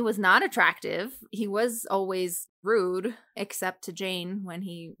 And he was not attractive. He was always rude, except to Jane when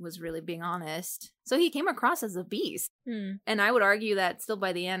he was really being honest. So he came across as a beast. And I would argue that still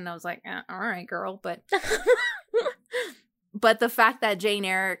by the end, I was like, all right, girl. But but the fact that Jane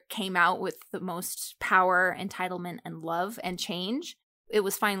Eyre came out with the most power, entitlement, and love and change, it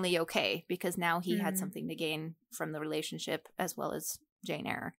was finally okay because now he had something to gain from the relationship as well as Jane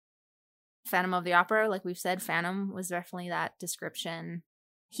Eyre. Phantom of the Opera, like we've said, Phantom was definitely that description.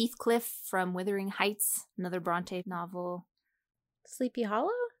 Heathcliff from Wuthering Heights, another Bronte novel. Sleepy Hollow?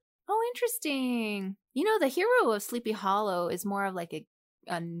 Oh, interesting. You know, the hero of Sleepy Hollow is more of like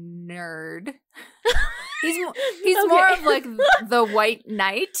a nerd. He's okay. More of like the White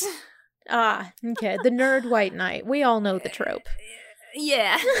Knight. Ah, okay. The nerd White Knight. We all know the trope.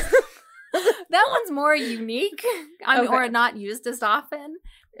 Yeah. That one's more unique. Or not used as often.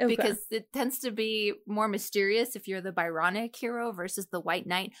 Okay. Because it tends to be more mysterious if you're the Byronic hero versus the White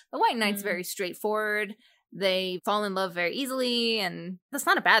Knight. The White Knight's very straightforward. They fall in love very easily, and that's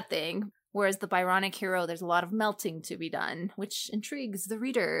not a bad thing. Whereas the Byronic hero, there's a lot of melting to be done, which intrigues the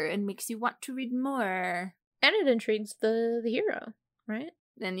reader and makes you want to read more. And it intrigues the hero, right?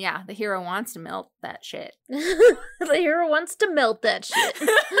 And yeah, the hero wants to melt that shit. The hero wants to melt that shit.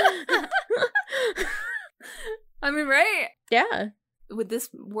 I mean, right? Yeah. Would this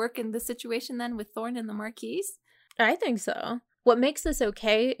work in this situation then with Thorne and the Marquise? I think so. What makes this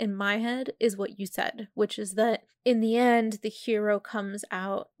okay in my head is what you said, which is that in the end, the hero comes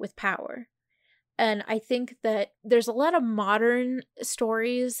out with power. And I think that there's a lot of modern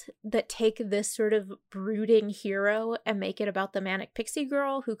stories that take this sort of brooding hero and make it about the manic pixie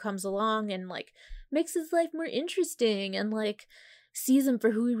girl who comes along and like makes his life more interesting and like sees him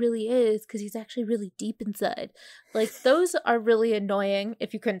for who he really is because he's actually really deep inside. Like, those are really annoying,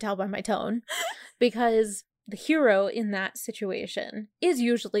 if you couldn't tell by my tone, because the hero in that situation is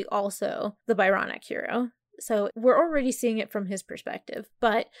usually also the Byronic hero. So we're already seeing it from his perspective.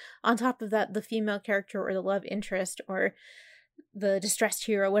 But on top of that, the female character or the love interest or the distressed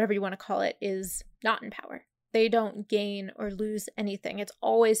hero, whatever you want to call it, is not in power. They don't gain or lose anything. It's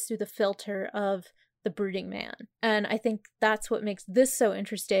always through the filter of the brooding man. And I think that's what makes this so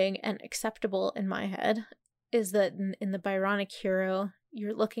interesting and acceptable in my head, is that in the Byronic hero,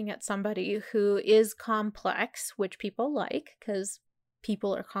 you're looking at somebody who is complex, which people like because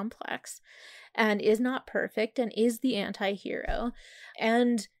people are complex, and is not perfect and is the anti-hero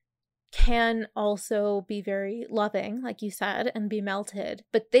and can also be very loving, like you said, and be melted,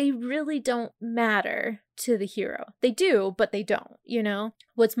 but they really don't matter to the hero. They do, but they don't, you know?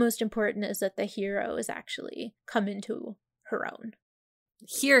 What's most important is that the hero is actually come into her own.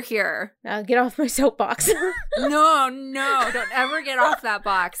 Here. Get off my soapbox. No, don't ever get off that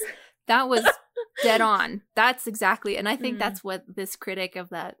box. That was dead on. That's exactly, and I think that's what this critic of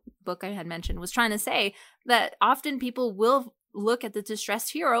that book I had mentioned was trying to say, that often people will look at the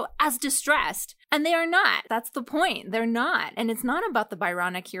distressed hero as distressed, and they are not. That's the point. They're not. And it's not about the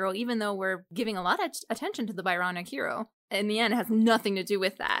Byronic hero, even though we're giving a lot of attention to the Byronic hero. In the end, it has nothing to do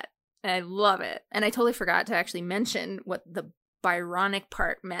with that. And I love it. And I totally forgot to actually mention what the Byronic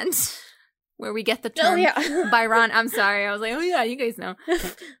part meant, where we get the term Byron. I'm sorry. I was like, oh yeah, you guys know.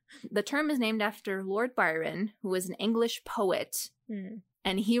 The term is named after Lord Byron, who was an English poet.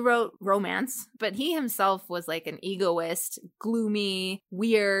 And he wrote romance, but he himself was like an egoist, gloomy,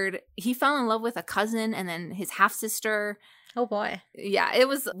 weird. He fell in love with a cousin and then his half-sister. Oh boy. Yeah, it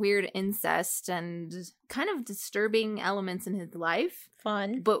was weird incest and kind of disturbing elements in his life.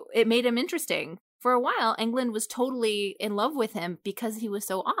 Fun. But it made him interesting. for a while, England was totally in love with him because he was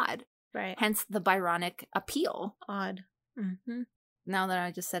so odd. Right. Hence the Byronic appeal. Odd. Mm-hmm. Now that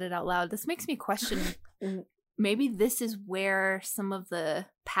I just said it out loud, this makes me question maybe this is where some of the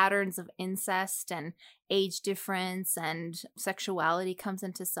patterns of incest and age difference and sexuality comes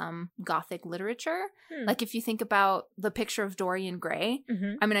into some Gothic literature. Like if you think about the picture of Dorian Gray,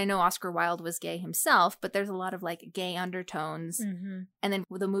 I mean, I know Oscar Wilde was gay himself, but there's a lot of like gay undertones. And then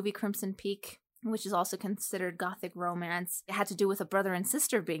with the movie Crimson Peak, which is also considered Gothic romance, it had to do with a brother and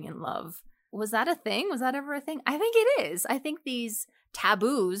sister being in love. Was that a thing? Was that ever a thing? I think it is. I think these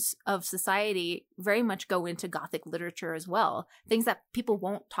taboos of society very much go into Gothic literature as well. Things that people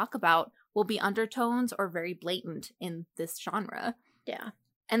won't talk about will be undertones or very blatant in this genre. Yeah.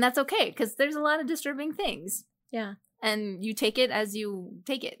 And that's okay, because there's a lot of disturbing things. Yeah. And you take it as you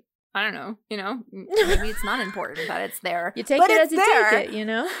take it. I don't know, you know, maybe it's not important that it's there. You take but it as you there. take it, you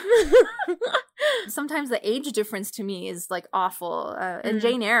know? Sometimes the age difference to me is like awful. And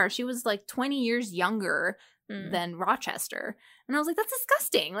Jane Eyre, she was like 20 years younger than Rochester. And I was like, that's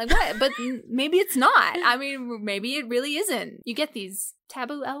disgusting. Like, what? But maybe it's not. I mean, maybe it really isn't. You get these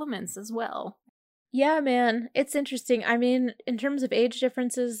taboo elements as well. Yeah, man, it's interesting. I mean, in terms of age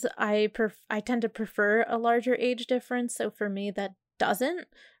differences, I tend to prefer a larger age difference. So for me, that doesn't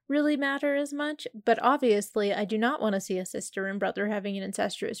really matter as much. But obviously, I do not want to see a sister and brother having an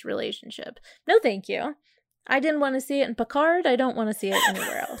incestuous relationship. No, thank you. I didn't want to see it in Picard. I don't want to see it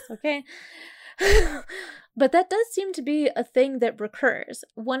anywhere else, okay? But that does seem to be a thing that recurs.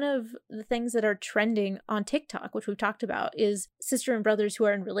 One of the things that are trending on TikTok, which we've talked about, is sister and brothers who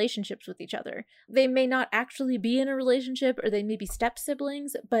are in relationships with each other. They may not actually be in a relationship, or they may be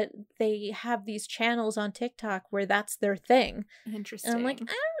step-siblings, but they have these channels on TikTok where that's their thing. Interesting. And I'm like, I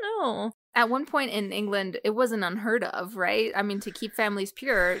don't know. At one point in England, it wasn't unheard of, right? I mean, to keep families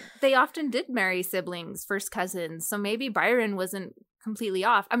pure, they often did marry siblings, first cousins. So maybe Byron wasn't completely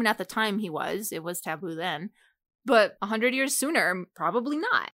off. I mean, at the time it was taboo then. But 100 years sooner, probably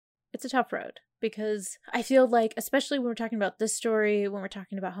not. It's a tough road. Because I feel like, especially when we're talking about this story, when we're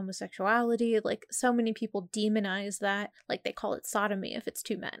talking about homosexuality, like so many people demonize that. Like they call it sodomy if it's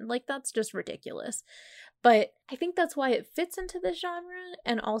two men. Like that's just ridiculous. But I think that's why it fits into this genre,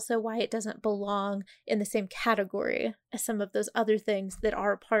 and also why it doesn't belong in the same category as some of those other things that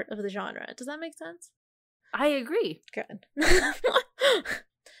are a part of the genre. Does that make sense? I agree. Good.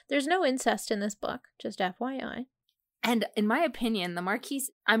 There's no incest in this book, just FYI. And in my opinion, the Marquise,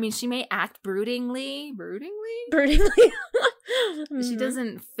 I mean, she may act broodingly. She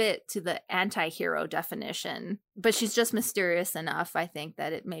doesn't fit to the anti-hero definition, but she's just mysterious enough, I think,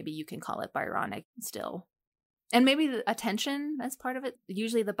 that maybe you can call it Byronic still. And maybe the attention as part of it.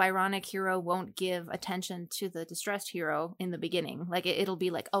 Usually the Byronic hero won't give attention to the distressed hero in the beginning. Like it'll be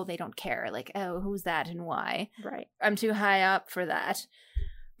like, oh, they don't care. Like, oh, who's that and why? Right. I'm too high up for that.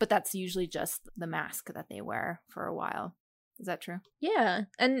 But that's usually just the mask that they wear for a while. Is that true? Yeah.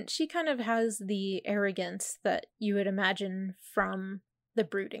 And she kind of has the arrogance that you would imagine from the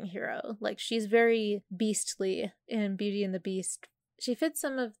brooding hero. Like she's very beastly in Beauty and the Beast. She fits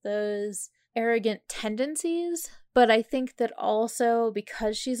some of those arrogant tendencies, but I think that also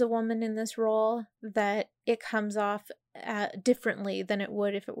because she's a woman in this role, that it comes off differently than it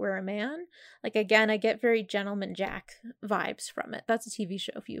would if it were a man. Like again, I get very Gentleman Jack vibes from it. That's a TV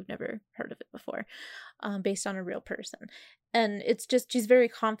show if you've never heard of it before, based on a real person. And it's just, she's very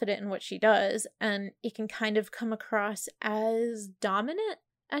confident in what she does, and it can kind of come across as dominant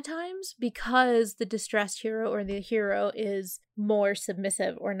at times because the distressed hero or the hero is more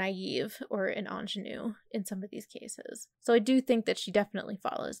submissive or naive or an ingenue in some of these cases. So I do think that she definitely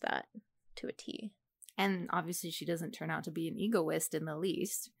follows that to a T. And obviously she doesn't turn out to be an egoist in the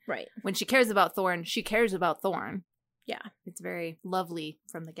least. Right. When she cares about Thorne, she cares about Thorne. Yeah. It's very lovely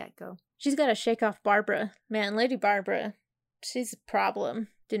from the get-go. She's got to shake off Barbara. Man, Lady Barbara, she's a problem.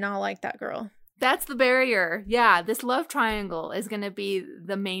 Do not like that girl. That's the barrier. Yeah, this love triangle is going to be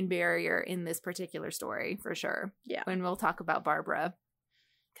the main barrier in this particular story, for sure. Yeah. When we'll talk about Barbara.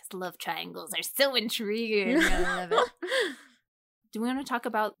 Because love triangles are so intriguing. I love it. Do we want to talk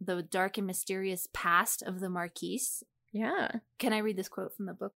about the dark and mysterious past of the Marquise? Yeah. Can I read this quote from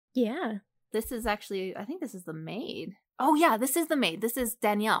the book? Yeah. This is actually, I think this is the maid. Oh yeah, this is the maid. This is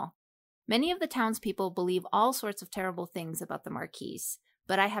Danielle. Many of the townspeople believe all sorts of terrible things about the Marquise,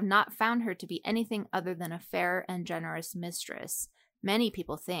 but I have not found her to be anything other than a fair and generous mistress. Many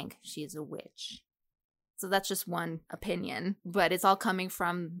people think she is a witch. So that's just one opinion, but it's all coming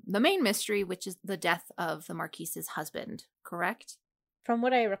from the main mystery, which is the death of the Marquise's husband, correct? From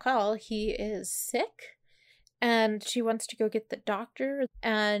what I recall, he is sick and she wants to go get the doctor.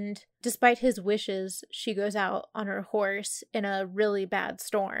 And despite his wishes, she goes out on her horse in a really bad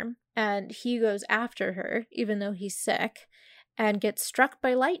storm. And he goes after her, even though he's sick, and gets struck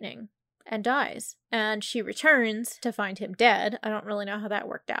by lightning and dies. And she returns to find him dead. I don't really know how that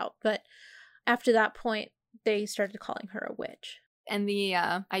worked out, but after that point, they started calling her a witch. And the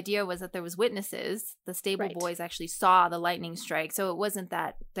idea was that there was witnesses. The stable Right. boys actually saw the lightning strike. So it wasn't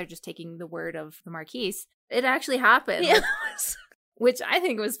that they're just taking the word of the Marquise. It actually happened. Yeah. Which I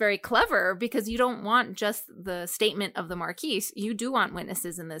think was very clever, because you don't want just the statement of the Marquise. You do want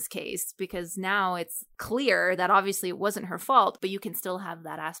witnesses in this case, because now it's clear that obviously it wasn't her fault, but you can still have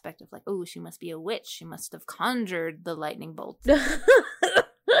that aspect of like, oh, she must be a witch. She must have conjured the lightning bolt.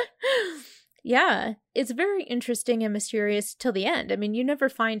 Yeah, it's very interesting and mysterious till the end. I mean, you never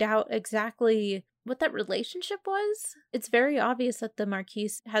find out exactly what that relationship was. It's very obvious that the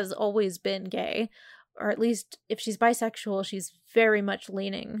Marquise has always been gay, or at least if she's bisexual, she's very much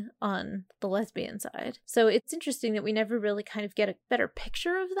leaning on the lesbian side. So it's interesting that we never really kind of get a better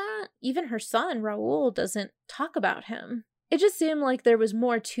picture of that. Even her son, Raoul, doesn't talk about him. It just seemed like there was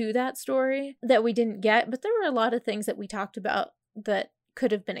more to that story that we didn't get, but there were a lot of things that we talked about that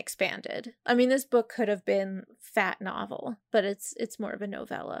could have been expanded. I mean, this book could have been fat novel, but it's more of a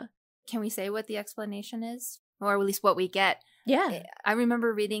novella. Can we say what the explanation is? Or at least what we get? Yeah. I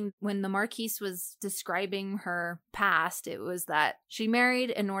remember reading when the Marquise was describing her past, it was that she married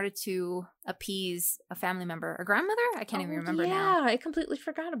in order to appease a family member, a grandmother? I can't even remember now. Yeah, I completely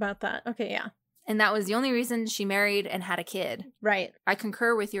forgot about that. Okay, yeah. And that was the only reason she married and had a kid. Right. I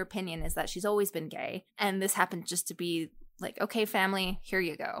concur with your opinion, is that she's always been gay. And this happened just to be like, okay, family, here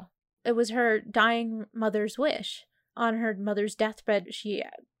you go. It was her dying mother's wish. On her mother's deathbed,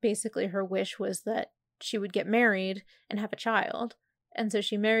 basically her wish was that she would get married and have a child. And so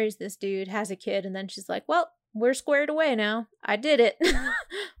she marries this dude, has a kid, and then she's like, well, we're squared away now. I did it.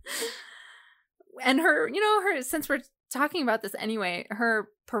 And her, since we're talking about this anyway, her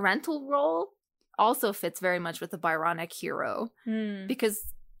parental role also fits very much with the Byronic hero. Because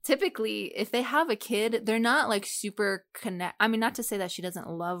typically, if they have a kid, they're not like super I mean, not to say that she doesn't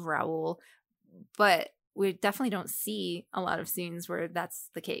love Raoul, but we definitely don't see a lot of scenes where that's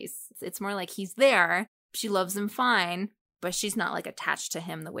the case. It's more like he's there, she loves him fine, but she's not like attached to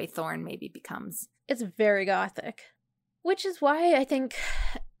him the way Thorne maybe becomes. It's very gothic. Which is why I think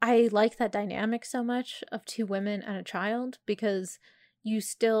I like that dynamic so much of two women and a child, because you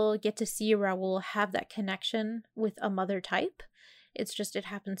still get to see Raoul have that connection with a mother type. It's just it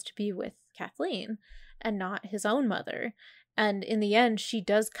happens to be with Kathleen and not his own mother. And in the end, she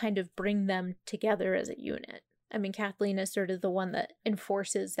does kind of bring them together as a unit. I mean, Kathleen is sort of the one that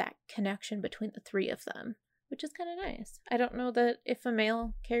enforces that connection between the three of them, which is kind of nice. I don't know that if a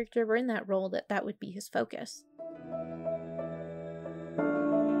male character were in that role, that would be his focus.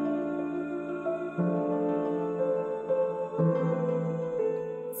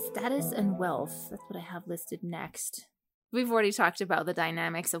 Status and wealth, that's what I have listed next. We've already talked about the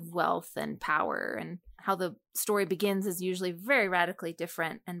dynamics of wealth and power, and how the story begins is usually very radically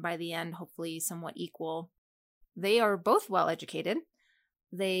different, and by the end, hopefully somewhat equal. They are both well educated.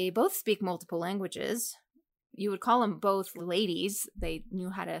 They both speak multiple languages. You would call them both ladies. They knew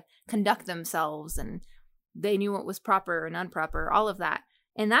how to conduct themselves, and they knew what was proper and improper, all of that.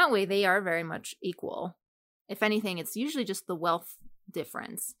 In that way, they are very much equal. If anything, it's usually just the wealth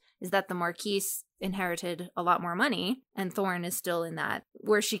difference, is that the Marquise inherited a lot more money, and Thorne is still in that,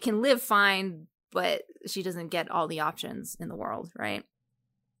 where she can live fine, but she doesn't get all the options in the world, right?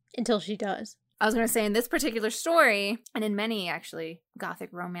 Until she does. I was going to say, in this particular story, and in many, actually, Gothic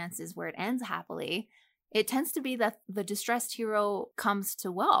romances where it ends happily, it tends to be that the distressed hero comes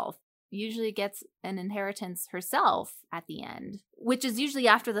to wealth, usually gets an inheritance herself at the end, which is usually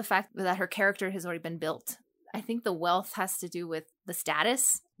after the fact that her character has already been built. I think the wealth has to do with the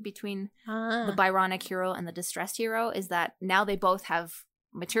status between the Byronic hero and the distressed hero, is that now they both have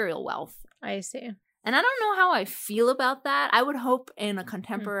material wealth. I see. And I don't know how I feel about that. I would hope in a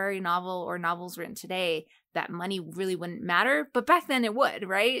contemporary novel or novels written today that money really wouldn't matter. But back then it would,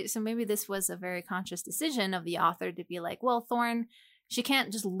 right? So maybe this was a very conscious decision of the author to be like, well, Thorne, she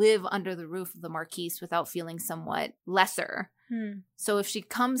can't just live under the roof of the Marquise without feeling somewhat lesser. So if she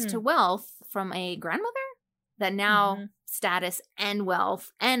comes to wealth from a grandmother, that now status and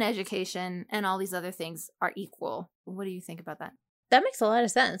wealth and education and all these other things are equal. What do you think about that? That makes a lot of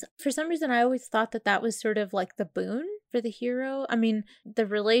sense. For some reason, I always thought that was sort of like the boon for the hero. I mean, the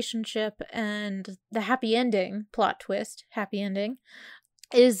relationship and the happy ending, plot twist, happy ending,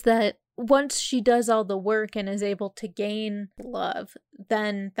 is that once she does all the work and is able to gain love,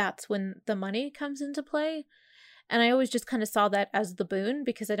 then that's when the money comes into play. And I always just kind of saw that as the boon,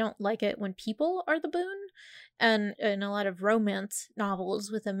 because I don't like it when people are the boon. And in a lot of romance novels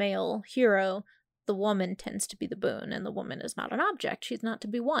with a male hero, the woman tends to be the boon, and the woman is not an object. She's not to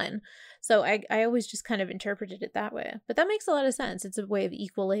be won. So I always just kind of interpreted it that way. But that makes a lot of sense. It's a way of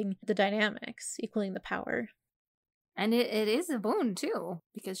equaling the dynamics, equaling the power. And it is a boon, too,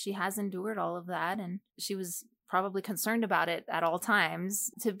 because she has endured all of that, and she was probably concerned about it at all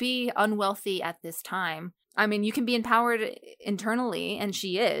times. To be unwealthy at this time, I mean, you can be empowered internally, and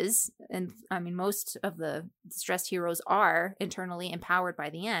she is. And I mean, most of the distressed heroes are internally empowered by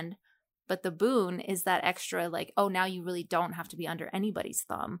the end. But the boon is that extra, like, oh, now you really don't have to be under anybody's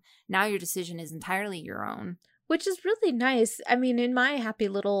thumb. Now your decision is entirely your own. Which is really nice. I mean, in my happy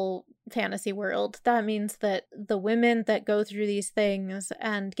little fantasy world, that means that the women that go through these things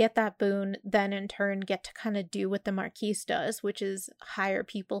and get that boon then in turn get to kind of do what the Marquise does, which is hire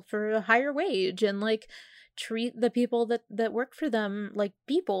people for a higher wage and like treat the people that work for them like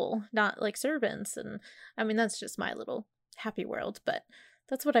people, not like servants. And I mean, that's just my little happy world, but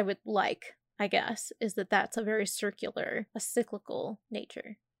that's what I would like, I guess, is that that's a very circular, a cyclical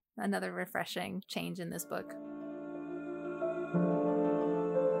nature. Another refreshing change in this book.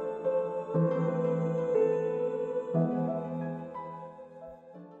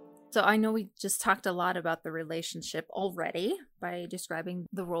 So I know we just talked a lot about the relationship already by describing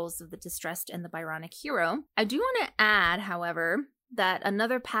the roles of the distressed and the Byronic hero. I do want to add, however, that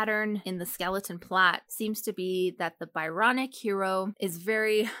another pattern in the skeleton plot seems to be that the Byronic hero is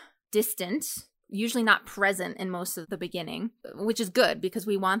very distant, usually not present in most of the beginning, which is good because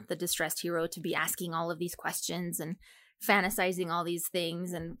we want the distressed hero to be asking all of these questions and fantasizing all these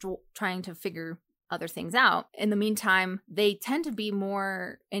things and trying to figure other things out. In the meantime, they tend to be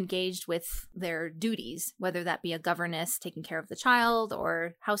more engaged with their duties, whether that be a governess taking care of the child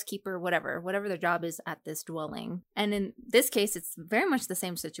or housekeeper, whatever their job is at this dwelling. And in this case, it's very much the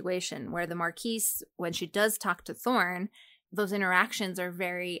same situation where the Marquise, when she does talk to Thorne, those interactions are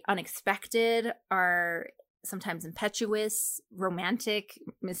very unexpected, are sometimes impetuous, romantic,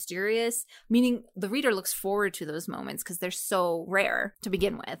 mysterious, meaning the reader looks forward to those moments because they're so rare to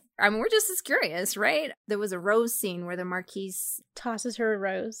begin with. I mean, we're just as curious, right? There was a rose scene where the Marquise tosses her a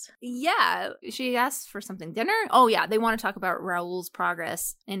rose. Yeah, she asks for something. Dinner? Oh, yeah, they want to talk about Raoul's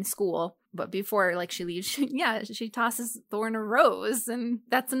progress in school. But before, like, she leaves, she tosses Thorne a rose, and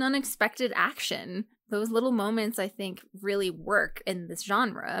that's an unexpected action. Those little moments, I think, really work in this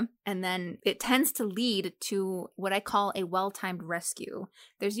genre. And then it tends to lead to what I call a well-timed rescue.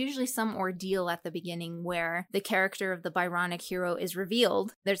 There's usually some ordeal at the beginning where the character of the Byronic hero is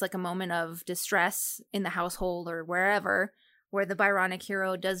revealed. There's like a moment of distress in the household or wherever, where the Byronic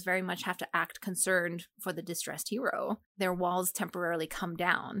hero does very much have to act concerned for the distressed hero. Their walls temporarily come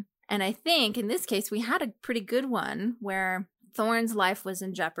down. And I think in this case, we had a pretty good one where Thorne's life was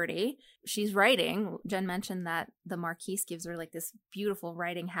in jeopardy. She's writing. Jen mentioned that the Marquise gives her like this beautiful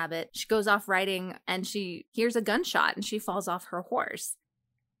writing habit. She goes off writing and she hears a gunshot and she falls off her horse.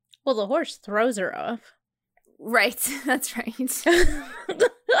 Well, the horse throws her off. Right. That's right.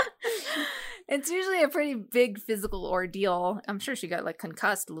 It's usually a pretty big physical ordeal. I'm sure she got like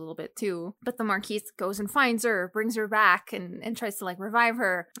concussed a little bit too. But the Marquise goes and finds her, brings her back and tries to like revive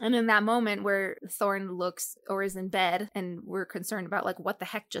her. And in that moment where Thorne looks or is in bed and we're concerned about like what the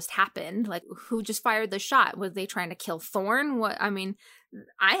heck just happened? Like who just fired the shot? Was they trying to kill Thorne? What? I mean,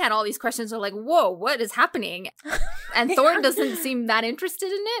 I had all these questions of like, whoa, what is happening? And Thorne doesn't seem that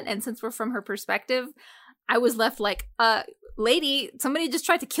interested in it. And since we're from her perspective, I was left like, lady, somebody just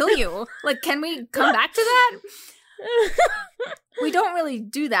tried to kill you. Like, can we come back to that? We don't really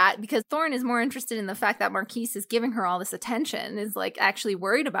do that because Thorne is more interested in the fact that Marquise is giving her all this attention, is like actually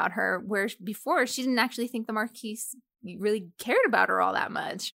worried about her, where before she didn't actually think the Marquise really cared about her all that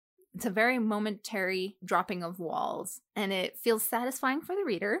much. It's a very momentary dropping of walls, and it feels satisfying for the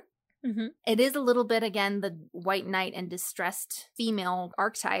reader. Mm-hmm. It is a little bit, again, the white knight and distressed female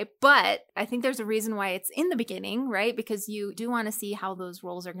archetype, but I think there's a reason why it's in the beginning, right? Because you do want to see how those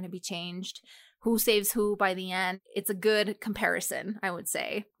roles are going to be changed, who saves who by the end. It's a good comparison, I would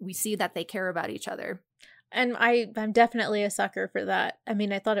say. We see that they care about each other. And I'm definitely a sucker for that. I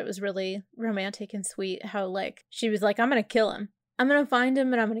mean, I thought it was really romantic and sweet how, like, she was like, I'm going to kill him. I'm going to find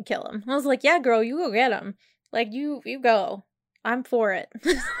him and I'm going to kill him. I was like, yeah, girl, you go get him. Like, you go. I'm for it.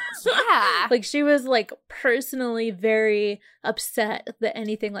 Yeah. Like, she was, like, personally very upset that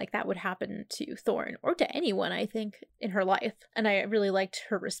anything like that would happen to Thorne or to anyone, I think, in her life. And I really liked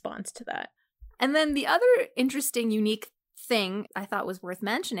her response to that. And then the other interesting, unique thing I thought was worth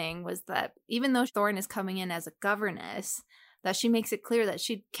mentioning was that even though Thorne is coming in as a governess, that she makes it clear that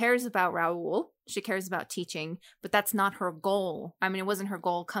she cares about Raoul. She cares about teaching, but that's not her goal. I mean, it wasn't her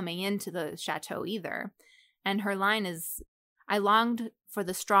goal coming into the chateau either. And her line is, I longed for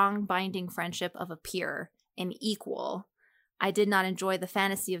the strong binding friendship of a peer, an equal. I did not enjoy the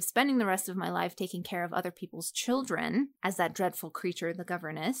fantasy of spending the rest of my life taking care of other people's children, as that dreadful creature, the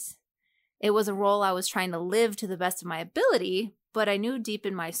governess. It was a role I was trying to live to the best of my ability, but I knew deep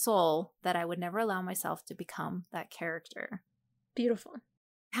in my soul that I would never allow myself to become that character. Beautiful.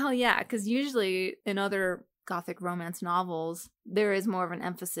 Hell yeah, because usually in other Gothic romance novels, there is more of an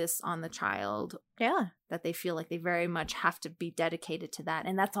emphasis on the child. Yeah. That they feel like they very much have to be dedicated to that.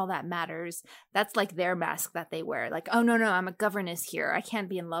 And that's all that matters. That's like their mask that they wear. Like, oh, no, I'm a governess here. I can't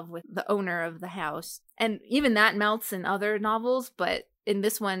be in love with the owner of the house. And even that melts in other novels, but in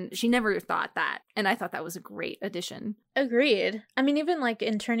this one, she never thought that. And I thought that was a great addition. Agreed. I mean, even like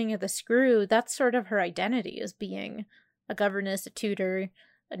in Turning of the Screw, that's sort of her identity as being a governess, a tutor,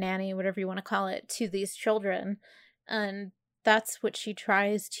 a nanny, whatever you want to call it, to these children. And that's what she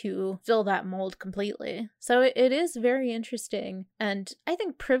tries to fill that mold completely. So it is very interesting. And I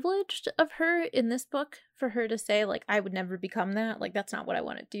think privileged of her in this book for her to say, like, I would never become that. Like, that's not what I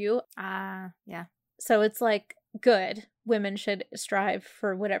want to do. Yeah. So it's like, good. Women should strive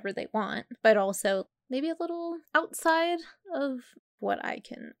for whatever they want, but also maybe a little outside of what I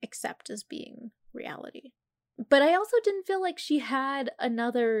can accept as being reality. But I also didn't feel like she had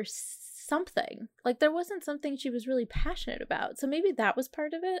another something. Like, there wasn't something she was really passionate about. So maybe that was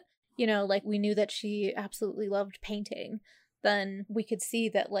part of it. You know, like, we knew that she absolutely loved painting. Then we could see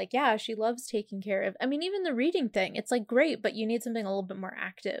that, like, yeah, she loves taking care of. I mean, even the reading thing, it's like, great, but you need something a little bit more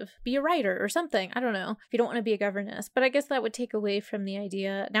active. Be a writer or something. I don't know. If you don't want to be a governess. But I guess that would take away from the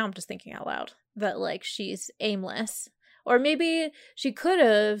idea, now I'm just thinking out loud, that, like, she's aimless. Or maybe she could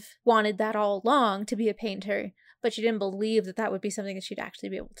have wanted that all along, to be a painter, but she didn't believe that that would be something that she'd actually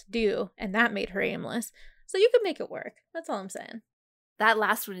be able to do, and that made her aimless. So you could make it work. That's all I'm saying. That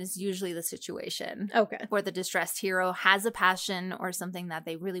last one is usually the situation. Okay. Where the distressed hero has a passion or something that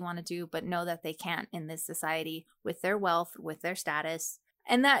they really want to do, but know that they can't in this society with their wealth, with their status.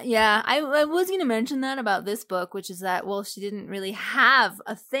 And that, yeah, I was going to mention that about this book, which is that, well, she didn't really have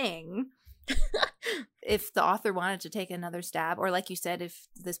a thing. If the author wanted to take another stab, or like you said, if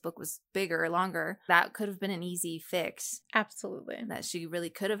this book was bigger or longer, that could have been an easy fix. Absolutely. That she really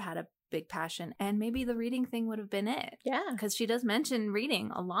could have had a big passion, and maybe the reading thing would have been it. Yeah. Because she does mention reading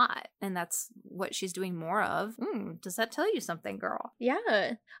a lot, and that's what she's doing more of. Does that tell you something, girl?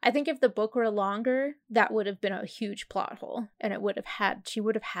 Yeah. I think if the book were longer, that would have been a huge plot hole, and she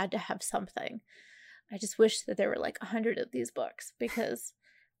would have had to have something. I just wish that there were like 100 of these books, because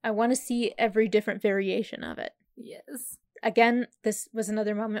I want to see every different variation of it. Yes. Again, this was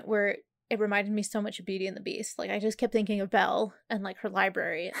another moment where it reminded me so much of Beauty and the Beast. Like, I just kept thinking of Belle and, like, her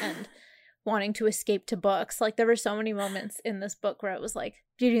library and wanting to escape to books. Like, there were so many moments in this book where it was like,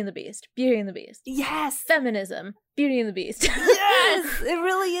 Beauty and the Beast, Beauty and the Beast. Yes! Feminism, Beauty and the Beast. Yes! It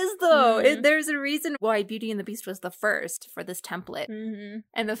really is, though. Mm-hmm. There's a reason why Beauty and the Beast was the first for this template. Mm-hmm.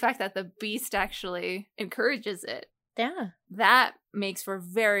 And the fact that the Beast actually encourages it. Yeah. That makes for a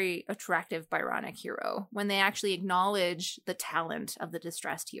very attractive Byronic hero when they actually acknowledge the talent of the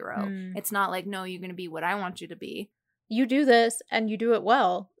distressed hero. It's not like, no, you're going to be what I want you to be. You do this and you do it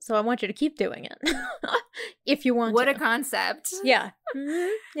well, so I want you to keep doing it. If you want What to. A concept. Yeah. Mm-hmm.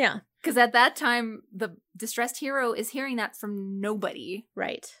 Yeah. Because at that time, the distressed hero is hearing that from nobody.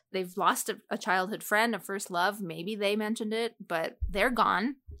 Right. They've lost a childhood friend, a first love. Maybe they mentioned it, but they're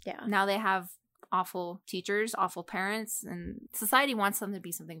gone. Yeah. Now they have awful teachers, awful parents, and society wants them to be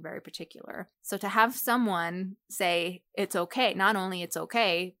something very particular. So to have someone say, it's okay, not only it's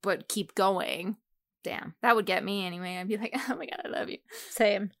okay, but keep going, damn, that would get me anyway. I'd be like, oh my God, I love you.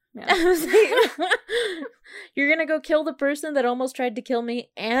 Same. Yeah. You're gonna go kill the person that almost tried to kill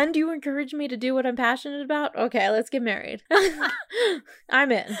me, and you encourage me to do what I'm passionate about? Okay, let's get married.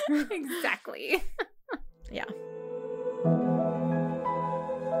 I'm in. Exactly. Yeah.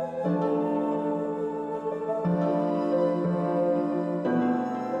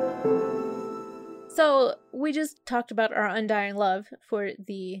 So we just talked about our undying love for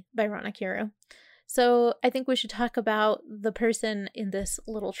the Byronic hero. So I think we should talk about the person in this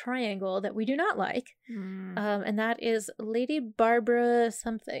little triangle that we do not like. And that is Lady Barbara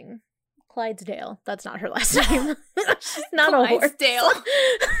something. Clydesdale. That's not her last name. She's not a horse.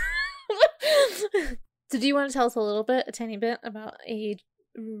 So do you want to tell us a tiny bit about a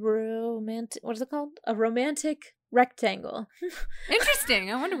romantic, what is it called? A romantic rectangle. Interesting.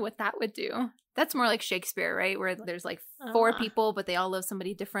 I wonder what that would do. That's more like Shakespeare, right? Where there's like 4 people, but they all love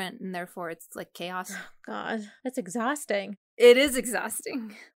somebody different, and therefore it's like chaos. God, that's exhausting. It is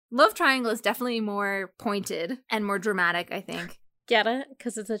exhausting. Love triangle is definitely more pointed and more dramatic, I think. Get it?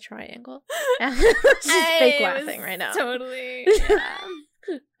 Because it's a triangle. She's fake laughing right now. Totally. Yeah.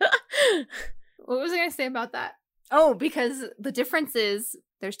 What was I going to say about that? Oh, because the difference is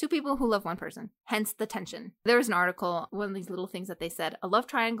there's two people who love one person, hence the tension. There was an article, one of these little things that they said, a love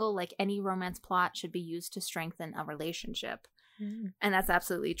triangle, like any romance plot, should be used to strengthen a relationship. And that's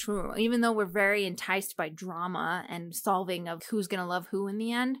absolutely true. Even though we're very enticed by drama and solving of who's going to love who in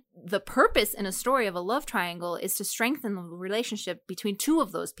the end, the purpose in a story of a love triangle is to strengthen the relationship between two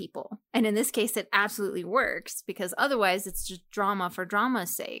of those people. And in this case, it absolutely works because otherwise it's just drama for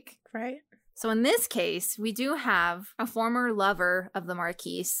drama's sake. Right. So in this case, we do have a former lover of the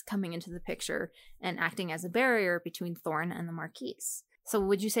Marquise coming into the picture and acting as a barrier between Thorne and the Marquise. So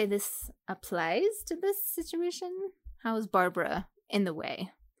would you say this applies to this situation? How is Barbara in the way?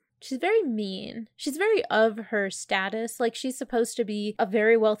 She's very mean. She's very of her status. Like, she's supposed to be a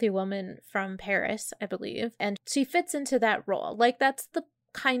very wealthy woman from Paris, I believe. And she fits into that role. Like, that's the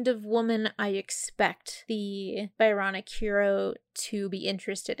kind of woman I expect the Byronic hero to be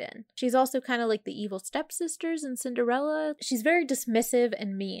interested in. She's also kind of like the evil stepsisters in Cinderella. She's very dismissive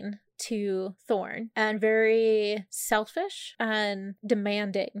and mean to Thorne and very selfish and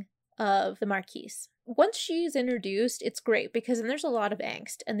demanding of the Marquise. Once she's introduced, it's great because then there's a lot of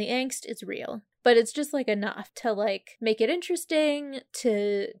angst, and the angst is real. But it's just like enough to like make it interesting,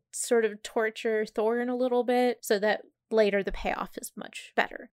 to sort of torture Thorne a little bit so that later the payoff is much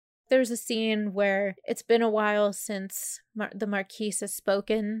better. There's a scene where it's been a while since the Marquise has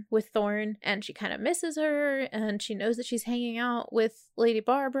spoken with Thorne, and she kind of misses her, and she knows that she's hanging out with Lady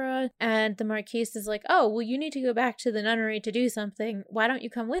Barbara, and the Marquise is like, oh, well, you need to go back to the nunnery to do something. Why don't you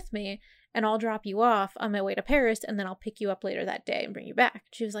come with me? And I'll drop you off on my way to Paris, and then I'll pick you up later that day and bring you back.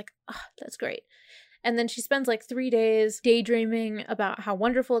 She was like, oh, that's great. And then she spends like 3 days daydreaming about how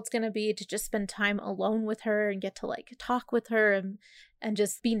wonderful it's going to be to just spend time alone with her and get to like talk with her and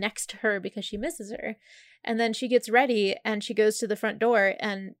just be next to her because she misses her. And then she gets ready and she goes to the front door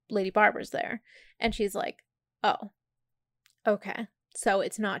and Lady Barbara's there. And she's like, oh, okay. So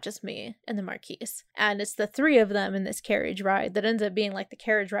it's not just me and the Marquise. And it's the three of them in this carriage ride that ends up being like the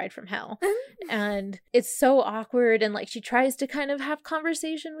carriage ride from hell. And it's so awkward. And like she tries to kind of have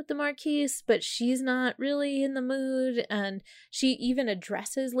conversation with the Marquise, but she's not really in the mood. And she even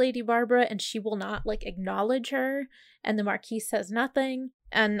addresses Lady Barbara and she will not like acknowledge her. And the Marquise says nothing.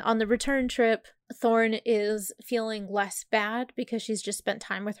 And on the return trip, Thorne is feeling less bad because she's just spent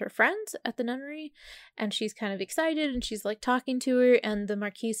time with her friends at the nunnery, and she's kind of excited and she's like talking to her, and the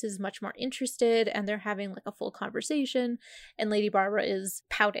Marquise is much more interested and they're having like a full conversation, and Lady Barbara is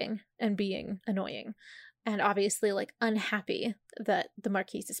pouting and being annoying and obviously like unhappy that the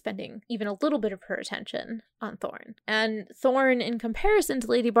Marquise is spending even a little bit of her attention on Thorne. And Thorne, in comparison to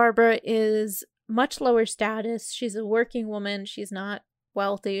Lady Barbara, is much lower status. She's a working woman. She's not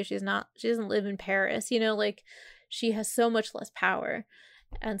wealthy. She doesn't live in Paris, you know, like she has so much less power.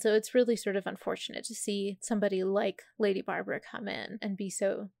 And so it's really sort of unfortunate to see somebody like Lady Barbara come in and be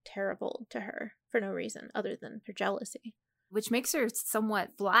so terrible to her for no reason other than her jealousy. Which makes her somewhat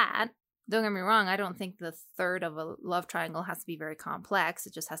flat. Don't get me wrong, I don't think the third of a love triangle has to be very complex.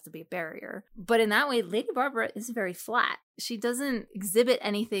 It just has to be a barrier. But in that way, Lady Barbara is very flat. She doesn't exhibit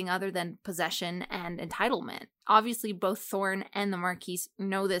anything other than possession and entitlement. Obviously, both Thorne and the Marquise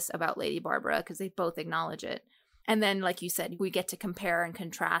know this about Lady Barbara because they both acknowledge it. And then, like you said, we get to compare and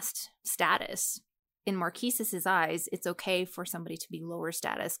contrast status. In Marquise's eyes, it's okay for somebody to be lower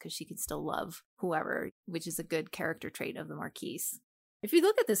status because she can still love whoever, which is a good character trait of the Marquise. If you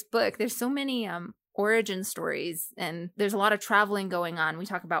look at this book, there's so many origin stories, and there's a lot of traveling going on. We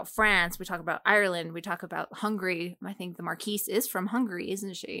talk about France, we talk about Ireland, we talk about Hungary. I think the Marquise is from Hungary,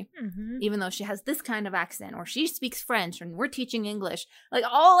 isn't she? Mm-hmm. Even though she has this kind of accent, or she speaks French, and we're teaching English. Like,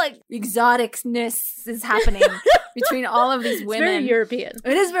 all like exoticness is happening between all of these women. It's very European.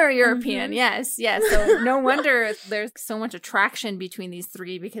 It is very European, mm-hmm. Yes. So no wonder there's so much attraction between these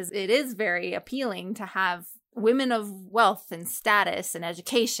three, because it is very appealing to have women of wealth and status and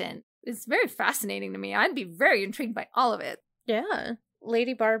education. It's very fascinating to me. I'd be very intrigued by all of it. Yeah.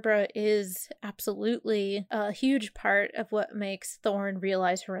 Lady Barbara is absolutely a huge part of what makes Thorne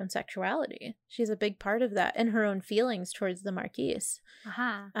realize her own sexuality. She's a big part of that, and her own feelings towards the Marquise.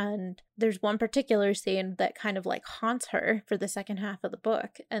 Uh-huh. And there's one particular scene that kind of like haunts her for the second half of the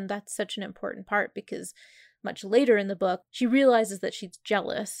book. And that's such an important part because much later in the book, she realizes that she's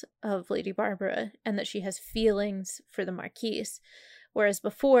jealous of Lady Barbara and that she has feelings for the Marquise. Whereas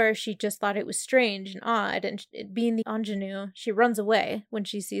before, she just thought it was strange and odd, and being the ingenue, she runs away when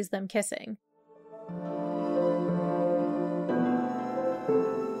she sees them kissing.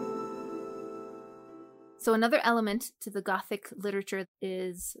 So another element to the Gothic literature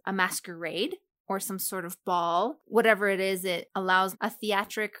is a masquerade or some sort of ball. Whatever it is, it allows a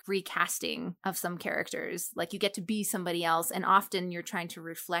theatric recasting of some characters. Like you get to be somebody else, and often you're trying to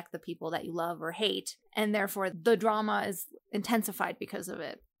reflect the people that you love or hate, and therefore the drama is intensified because of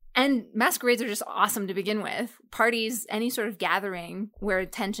it. And masquerades are just awesome to begin with. Parties, any sort of gathering where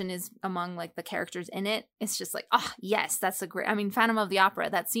tension is among like the characters in it, it's just like, oh, yes, that's a great, I mean, Phantom of the Opera,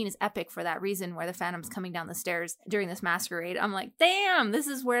 that scene is epic for that reason, where the Phantom's coming down the stairs during this masquerade. I'm like, damn, this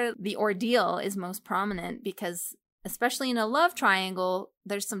is where the ordeal is most prominent, because especially in a love triangle,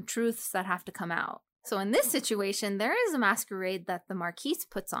 there's some truths that have to come out. So in this situation, there is a masquerade that the Marquise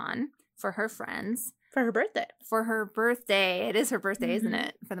puts on for her friends. For her birthday. For her birthday. It is her birthday, isn't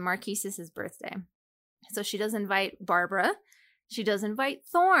it? For the Marquise, it's his birthday. So she does invite Barbara. She does invite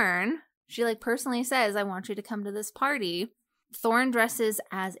Thorn. She like personally says, I want you to come to this party. Thorn dresses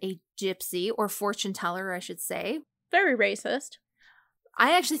as a gypsy, or fortune teller, I should say. Very racist.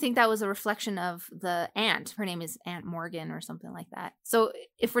 I actually think that was a reflection of the aunt. Her name is Aunt Morgan or something like that. So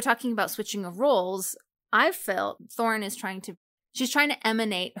if we're talking about switching of roles, I felt Thorn is she's trying to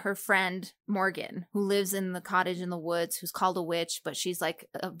emanate her friend Morgan, who lives in the cottage in the woods, who's called a witch, but she's like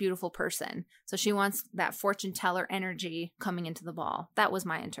a beautiful person. So she wants that fortune teller energy coming into the ball. That was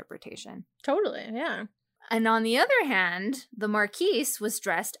my interpretation. Totally, yeah. And on the other hand, the Marquise was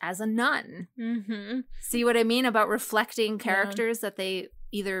dressed as a nun. Mm-hmm. See what I mean about reflecting characters that they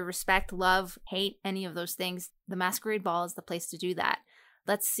either respect, love, hate, any of those things? The Masquerade Ball is the place to do that.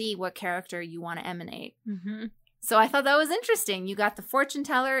 Let's see what character you want to emanate. Mm-hmm. So I thought that was interesting. You got the fortune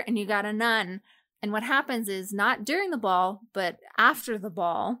teller and you got a nun. And what happens is, not during the ball, but after the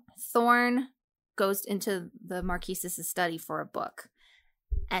ball, Thorn goes into the Marquise's study for a book.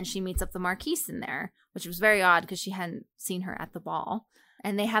 And she meets up the Marquise in there, which was very odd because she hadn't seen her at the ball.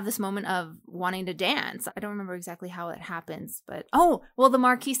 And they have this moment of wanting to dance. I don't remember exactly how it happens, but the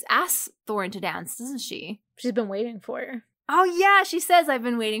Marquise asks Thorn to dance, doesn't she? She's been waiting for her. Oh, yeah, she says, I've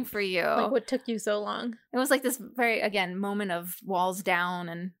been waiting for you. Like, what took you so long? It was like this very, again, moment of walls down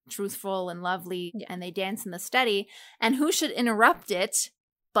and truthful and lovely, and they dance in the study. And who should interrupt it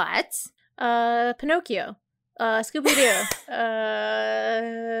but... Pinocchio. Scooby-Doo.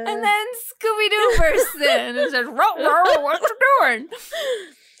 And then Scooby-Doo bursts in and says, "Row, what you doing?"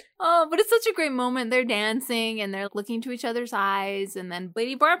 Oh, but it's such a great moment. They're dancing and they're looking into each other's eyes, and then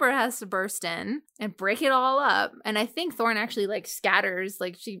Lady Barbara has to burst in and break it all up. And I think Thorn actually like scatters,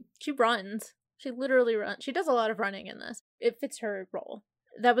 like she runs. She literally runs. She does a lot of running in this. It fits her role.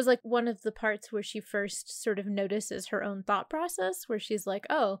 That was like one of the parts where she first sort of notices her own thought process, where she's like,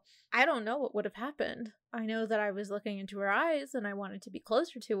 oh, I don't know what would have happened. I know that I was looking into her eyes and I wanted to be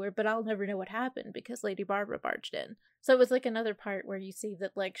closer to her, but I'll never know what happened because Lady Barbara barged in. So it was like another part where you see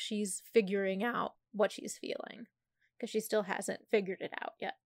that like she's figuring out what she's feeling because she still hasn't figured it out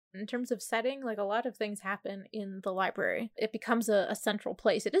yet. In terms of setting, like a lot of things happen in the library. It becomes a central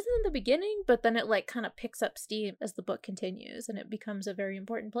place. It isn't in the beginning, but then it like kind of picks up steam as the book continues and it becomes a very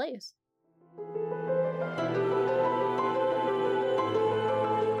important place.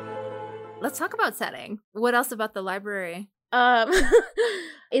 Let's talk about setting. What else about the library?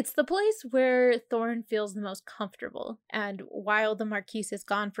 It's the place where Thorn feels the most comfortable. And while the Marquise is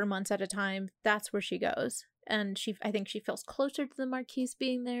gone for months at a time, that's where she goes. And I think she feels closer to the Marquise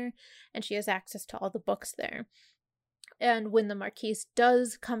being there, and she has access to all the books there. And when the Marquise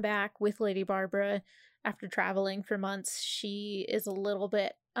does come back with Lady Barbara after traveling for months, she is a little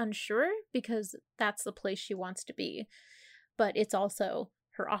bit unsure because that's the place she wants to be. But it's also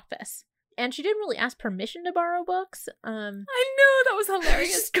her office. And she didn't really ask permission to borrow books. I know, that was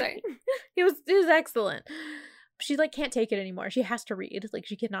hilarious. It was excellent. She like can't take it anymore. She has to read. Like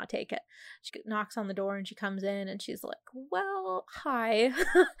she cannot take it. She knocks on the door and she comes in and she's like, well, hi,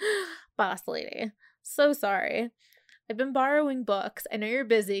 boss lady. So sorry. I've been borrowing books. I know you're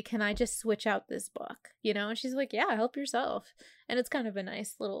busy. Can I just switch out this book? You know? And she's like, yeah, help yourself. And it's kind of a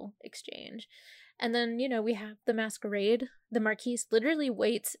nice little exchange. And then, you know, we have the masquerade. The Marquise literally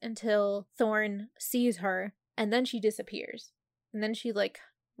waits until Thorn sees her and then she disappears. And then she like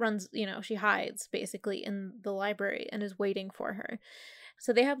runs, you know, she hides basically in the library and is waiting for her.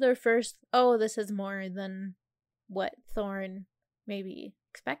 So they have their first, oh, this is more than what Thorn maybe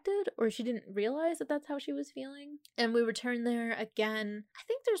expected, or she didn't realize that that's how she was feeling. And we return there again. I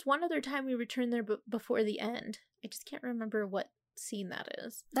think there's one other time we return there before the end. I just can't remember what scene that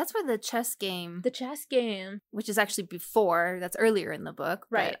is. That's where the chess game, which is actually before, that's earlier in the book.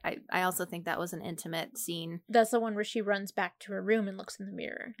 Right. But I also think that was an intimate scene. That's the one where she runs back to her room and looks in the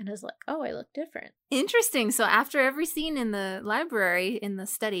mirror and is like, oh, I look different. Interesting. So after every scene in the library, in the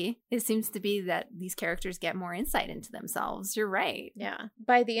study, it seems to be that these characters get more insight into themselves. You're right. Yeah.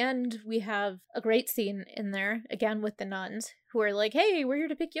 By the end, we have a great scene in there, again with the nuns, who are like, hey, we're here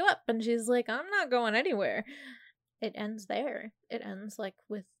to pick you up. And she's like, I'm not going anywhere. It ends there. It ends like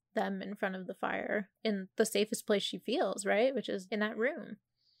with them in front of the fire in the safest place she feels, right? Which is in that room.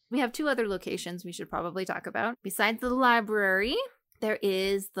 We have 2 other locations we should probably talk about. Besides the library, there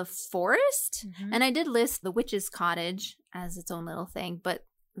is the forest. Mm-hmm. And I did list the witch's cottage as its own little thing, but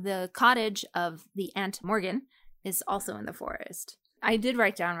the cottage of the Aunt Morgan is also in the forest. I did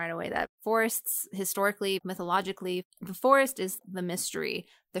write down right away that forests, historically, mythologically, the forest is the mystery,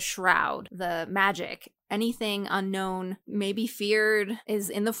 the shroud, the magic. Anything unknown, maybe feared, is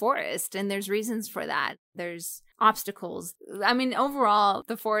in the forest. And there's reasons for that. There's obstacles. I mean, overall,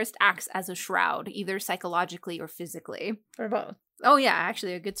 the forest acts as a shroud, either psychologically or physically. Or both. Oh, yeah.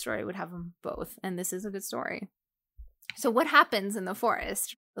 Actually, a good story would have them both. And this is a good story. So what happens in the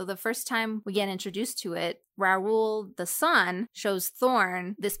forest? So the first time we get introduced to it, Raoul, the son, shows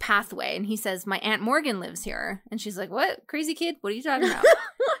Thorne this pathway. And he says, my Aunt Morgan lives here. And she's like, what? Crazy kid? What are you talking about?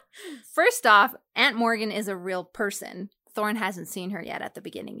 First off, Aunt Morgan is a real person. Thorne hasn't seen her yet at the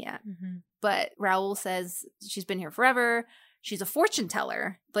beginning yet. Mm-hmm. But Raoul says she's been here forever. She's a fortune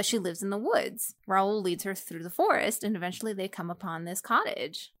teller, but she lives in the woods. Raoul leads her through the forest, and eventually they come upon this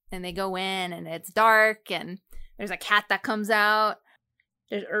cottage. And they go in, and it's dark, and there's a cat that comes out.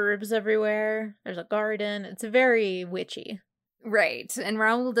 There's herbs everywhere. There's a garden. It's very witchy. Right. And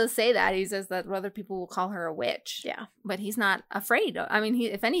Raoul does say that. He says that other people will call her a witch. Yeah. But he's not afraid. I mean,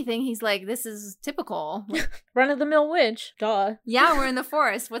 if anything, he's like, this is typical. Run-of-the-mill witch. Duh. Yeah, we're in the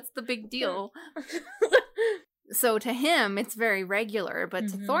forest. What's the big deal? So to him, it's very regular. But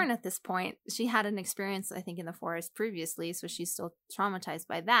to Thorne at this point, she had an experience, I think, in the forest previously. So she's still traumatized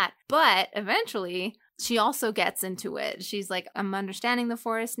by that. But eventually, she also gets into it. She's like, I'm understanding the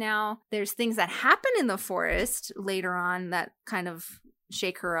forest now. There's things that happen in the forest later on that kind of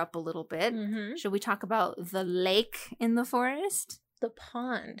shake her up a little bit. Mm-hmm. Should we talk about the lake in the forest? The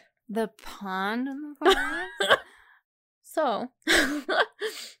pond. The pond in the forest? So,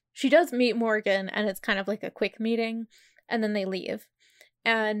 she does meet Morgan, and it's kind of like a quick meeting, and then they leave.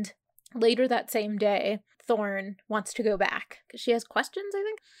 And later that same day, Thorne wants to go back, because she has questions, I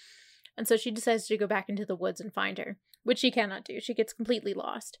think. And so she decides to go back into the woods and find her, which she cannot do. She gets completely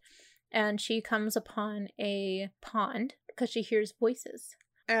lost. And she comes upon a pond because she hears voices.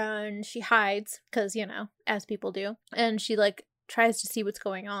 And she hides because, you know, as people do. And she, like, tries to see what's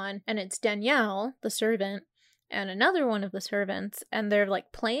going on. And it's Danielle, the servant, and another one of the servants. And they're,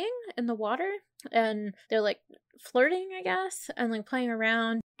 like, playing in the water. And they're, like, flirting, I guess, and, like, playing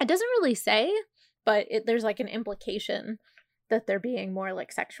around. It doesn't really say, but there's, like, an implication that they're being more like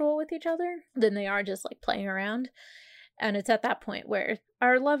sexual with each other than they are just like playing around. And it's at that point where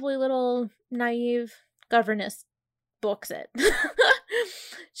our lovely little naive governess books it.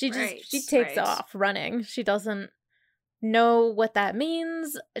 She takes off running. She doesn't know what that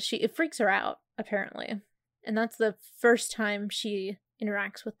means. It freaks her out, apparently. And that's the first time she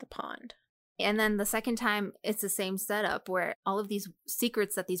interacts with the pond. And then the second time, it's the same setup where all of these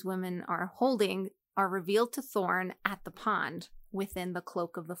secrets that these women are holding are revealed to Thorne at the pond within the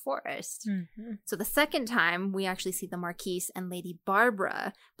cloak of the forest. Mm-hmm. So the second time, we actually see the Marquise and Lady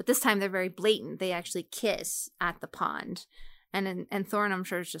Barbara, but this time they're very blatant. They actually kiss at the pond. And Thorne, I'm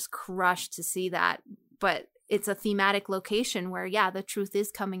sure, is just crushed to see that. But it's a thematic location where, yeah, the truth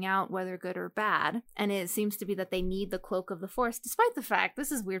is coming out, whether good or bad. And it seems to be that they need the cloak of the forest, despite the fact, this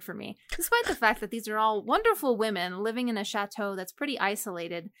is weird for me, despite the fact that these are all wonderful women living in a chateau that's pretty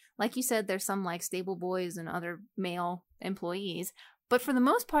isolated. Like you said, there's some like stable boys and other male employees. But for the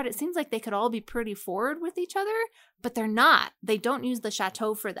most part, it seems like they could all be pretty forward with each other, but they're not. They don't use the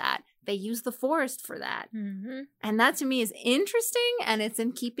chateau for that. They use the forest for that. Mm-hmm. And that to me is interesting, and it's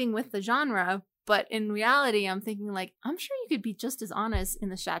in keeping with the genre. But in reality, I'm thinking like, I'm sure you could be just as honest in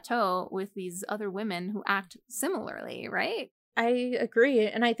the chateau with these other women who act similarly, right? I agree.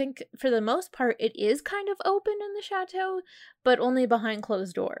 And I think for the most part, it is kind of open in the chateau, but only behind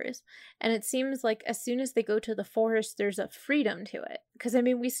closed doors. And it seems like as soon as they go to the forest, there's a freedom to it. Because, I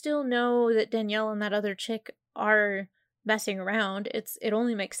mean, we still know that Danielle and that other chick are messing around. It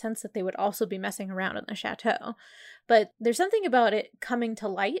only makes sense that they would also be messing around in the chateau. But there's something about it coming to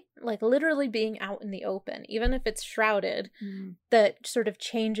light, like literally being out in the open, even if it's shrouded, that sort of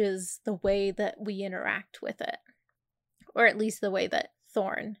changes the way that we interact with it. or at least the way that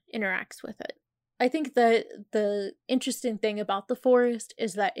Thorne interacts with it. I think that the interesting thing about the forest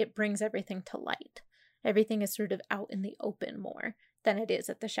is that it brings everything to light. Everything is sort of out in the open more than it is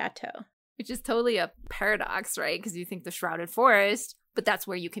at the chateau. Which is totally a paradox, right? Because you think the shrouded forest, but that's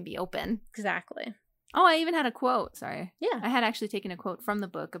where you can be open. Exactly. Oh, I even had a quote. Sorry. Yeah. I had actually taken a quote from the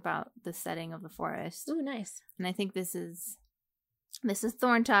book about the setting of the forest. Ooh, nice. And I think this is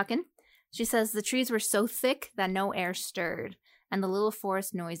Thorne talking. She says, "The trees were so thick that no air stirred, and the little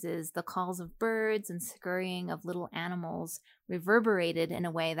forest noises, the calls of birds and scurrying of little animals reverberated in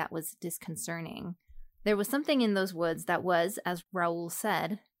a way that was disconcerting. There was something in those woods that was, as Raoul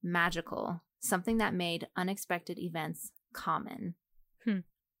said, magical, something that made unexpected events common."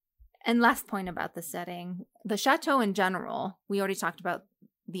 And last point about the setting, the chateau in general, we already talked about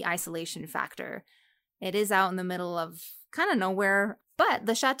the isolation factor. It is out in the middle of kind of nowhere, but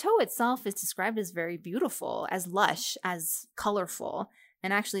the chateau itself is described as very beautiful, as lush, as colorful.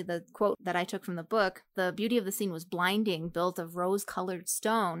 And actually, the quote that I took from the book, "The beauty of the scene was blinding. Built of rose-colored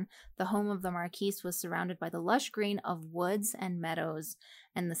stone, the home of the Marquise was surrounded by the lush green of woods and meadows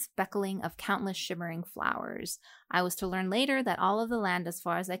and the speckling of countless shimmering flowers. I was to learn later that all of the land, as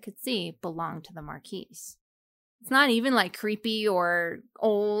far as I could see, belonged to the Marquise." It's not even like creepy or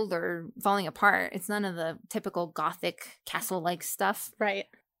old or falling apart. It's none of the typical Gothic castle-like stuff. Right.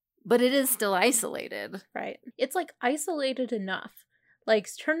 But it is still isolated. Right. It's like isolated enough. Like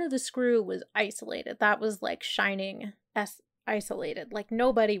Turn of the Screw was isolated. That was like Shining isolated. Like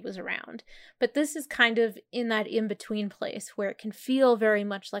nobody was around. But this is kind of in that in-between place where it can feel very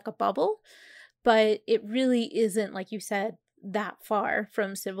much like a bubble, but it really isn't, like you said, that far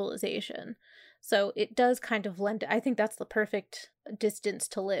from civilization. So it does kind of lend, I think that's the perfect distance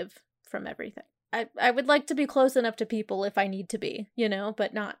to live from everything. I would like to be close enough to people if I need to be, you know,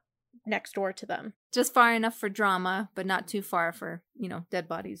 but not next door to them. Just far enough for drama, but not too far for, you know, dead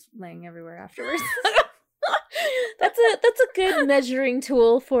bodies laying everywhere afterwards. That's a good measuring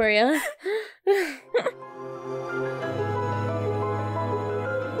tool for you.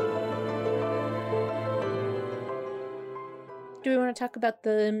 Do we want to talk about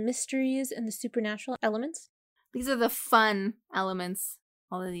the mysteries and the supernatural elements? These are the fun elements,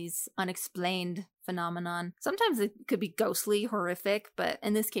 all of these unexplained phenomenon. Sometimes it could be ghostly, horrific, but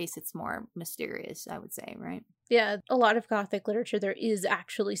in this case, it's more mysterious, I would say, right? Yeah, a lot of Gothic literature, there is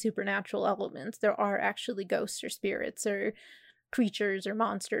actually supernatural elements. There are actually ghosts or spirits or creatures or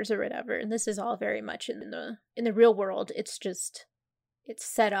monsters or whatever. And this is all very much in the real world. It's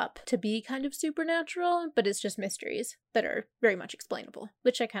set up to be kind of supernatural, but it's just mysteries that are very much explainable,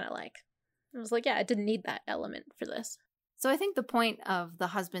 which I kind of like. I was like, yeah, I didn't need that element for this. So I think the point of the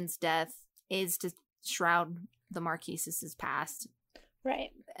husband's death is to shroud the Marquise's past. Right.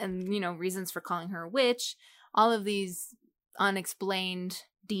 And, you know, reasons for calling her a witch. All of these unexplained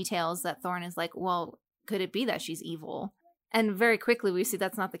details that Thorne is like, well, could it be that she's evil? And very quickly we see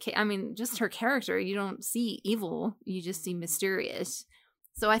that's not the case. I mean, just her character, you don't see evil, you just see mysterious.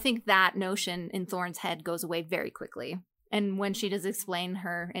 So I think that notion in Thorne's head goes away very quickly. And when she does explain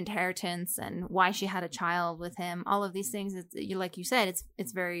her inheritance and why she had a child with him, all of these things, like you said,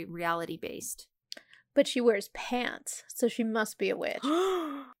 it's very reality based. But she wears pants, so she must be a witch.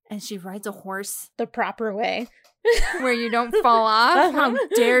 And she rides a horse the proper way, where you don't fall off. How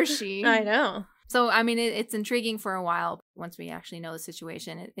dare she? I know. So, I mean, it's intriguing for a while. Once we actually know the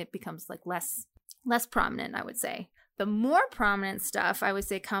situation, it becomes like less prominent, I would say. The more prominent stuff, I would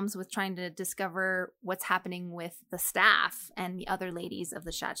say, comes with trying to discover what's happening with the staff and the other ladies of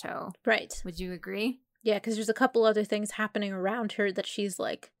the chateau. Right. Would you agree? Yeah, because there's a couple other things happening around her that she's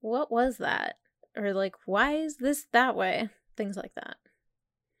like, what was that? Or like, why is this that way? Things like that.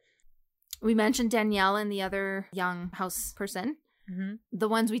 We mentioned Danielle and the other young house person. Mm-hmm. The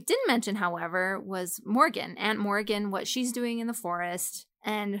ones we didn't mention, however, was Morgan. Aunt Morgan, what she's doing in the forest,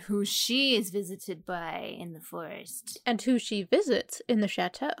 and who she is visited by in the forest. And who she visits in the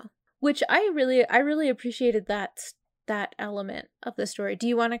chateau. Which I really appreciated that element of the story. Do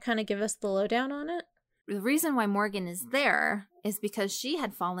you want to kind of give us the lowdown on it? The reason why Morgan is there is because she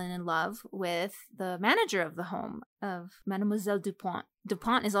had fallen in love with the manager of the home, of Mademoiselle Dupont.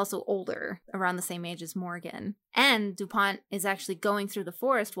 Dupont is also older, around the same age as Morgan. And Dupont is actually going through the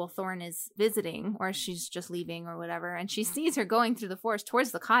forest while Thorne is visiting, or she's just leaving or whatever. And she sees her going through the forest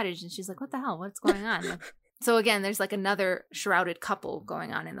towards the cottage, and she's like, what the hell? What's going on? So again, there's like another shrouded couple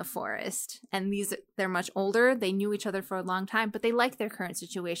going on in the forest. And they're much older. They knew each other for a long time, but they like their current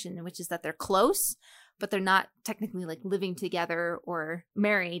situation, which is that they're close, but they're not technically like living together or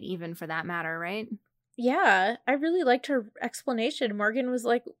married even for that matter, right? Yeah, I really liked her explanation. Morgan was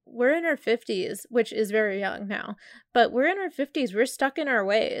like, we're in our 50s, which is very young now, but we're in our 50s. We're stuck in our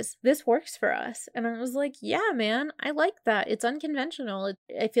ways. This works for us. And I was like, yeah, man, I like that. It's unconventional.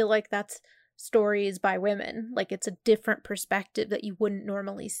 I feel like that's stories by women. Like, it's a different perspective that you wouldn't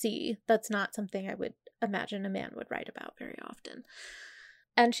normally see. That's not something I would imagine a man would write about very often.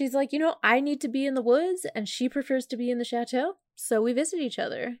 And she's like, I need to be in the woods, and she prefers to be in the chateau. So we visit each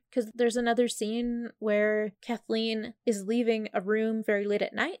other, because there's another scene where Kathleen is leaving a room very late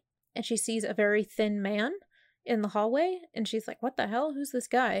at night, and she sees a very thin man in the hallway, and she's like, what the hell? Who's this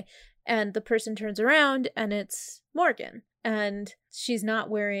guy? And the person turns around, and it's Morgan. And she's not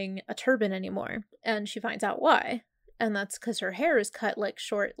wearing a turban anymore, and she finds out why. And that's because her hair is cut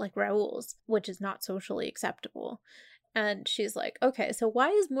short like Raoul's, which is not socially acceptable. And she's like, okay, so why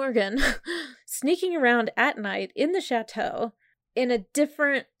is Morgan sneaking around at night in the chateau in a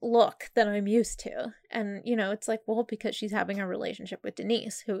different look than I'm used to? And, it's like, well, because she's having a relationship with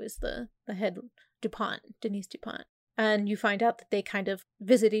Denise, who is the head DuPont, Denise DuPont. And you find out that they kind of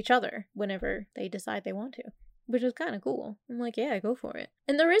visit each other whenever they decide they want to, which is kind of cool. I'm like, yeah, go for it.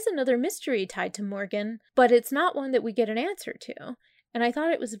 And there is another mystery tied to Morgan, but it's not one that we get an answer to. And I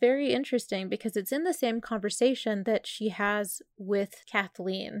thought it was very interesting because it's in the same conversation that she has with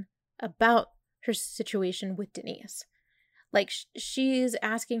Kathleen about her situation with Denise. She's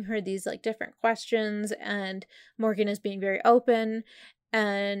asking her these different questions, and Morgan is being very open,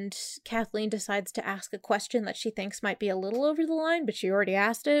 and Kathleen decides to ask a question that she thinks might be a little over the line, but she already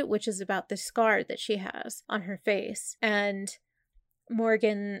asked it, which is about the scar that she has on her face. And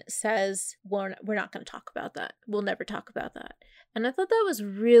Morgan says, we're not going to talk about that. We'll never talk about that. And I thought that was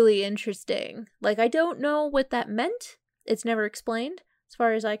really interesting. I don't know what that meant. It's never explained, as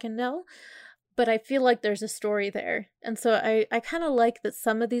far as I can tell. But I feel like there's a story there. And so I kind of like that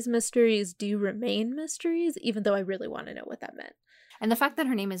some of these mysteries do remain mysteries, even though I really want to know what that meant. And the fact that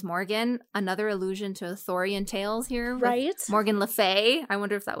her name is Morgan, another allusion to Thorian tales here. Right. Morgan Le Fay. I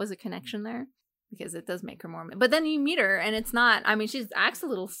wonder if that was a connection there. Because it does make her more... But then you meet her, and it's not... she acts a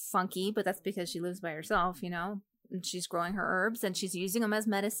little funky, but that's because she lives by herself, And she's growing her herbs, and she's using them as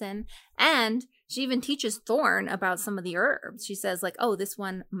medicine. And she even teaches Thorne about some of the herbs. She says, oh, this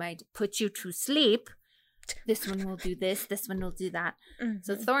one might put you to sleep. This one will do this. This one will do that. Mm-hmm.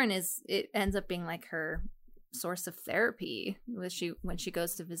 So Thorne it ends up being her source of therapy. When she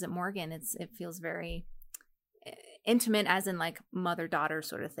goes to visit Morgan, it feels very intimate, as in mother-daughter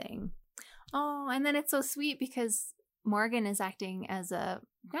sort of thing. Oh, and then it's so sweet because Morgan is acting as a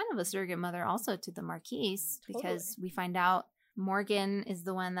kind of a surrogate mother also to the Marquise, because we find out Morgan is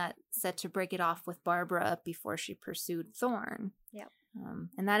the one that said to break it off with Barbara before she pursued Thorne. Yeah.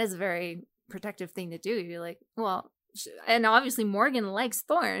 And that is a very protective thing to do. You're like, well, and obviously Morgan likes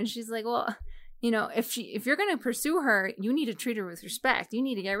Thorne. She's like, well, if you're going to pursue her, you need to treat her with respect. You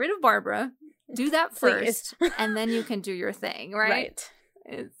need to get rid of Barbara. Do that first, and then you can do your thing, right? Right.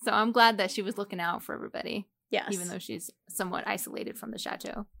 So I'm glad that she was looking out for everybody. Yes. Even though she's somewhat isolated from the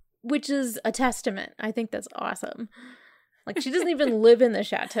chateau. Which is a testament. I think that's awesome. She doesn't even live in the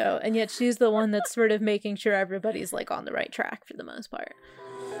chateau, and yet she's the one that's sort of making sure everybody's on the right track for the most part.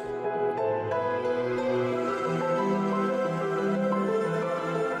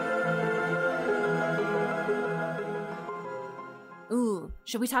 Ooh,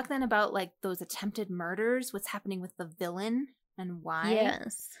 should we talk then about those attempted murders? What's happening with the villain? And why?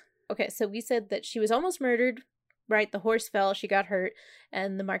 Yes. Okay, so we said that she was almost murdered, right? The horse fell, she got hurt,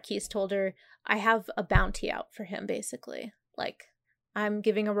 and the Marquise told her, I have a bounty out for him, basically. I'm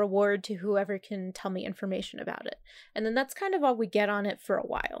giving a reward to whoever can tell me information about it. And then that's kind of all we get on it for a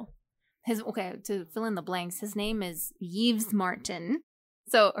while. To fill in the blanks, his name is Yves Martin.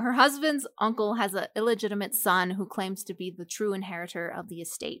 So her husband's uncle has an illegitimate son who claims to be the true inheritor of the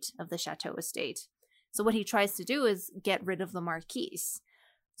estate, of the chateau estate. So what he tries to do is get rid of the Marquise.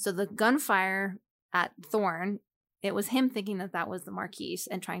 So the gunfire at Thorne, it was him thinking that was the Marquise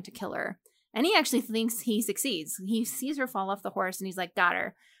and trying to kill her. And he actually thinks he succeeds. He sees her fall off the horse and he's like, got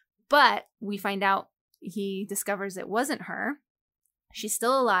her. But we find out he discovers it wasn't her. She's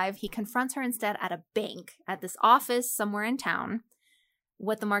still alive. He confronts her instead at a bank, at this office somewhere in town.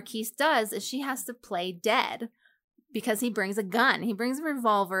 What the Marquise does is she has to play dead because he brings a gun. He brings a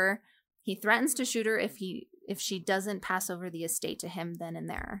revolver. He threatens to shoot her if she doesn't pass over the estate to him then and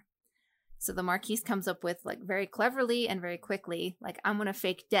there. So the Marquise comes up with, very cleverly and very quickly, I'm going to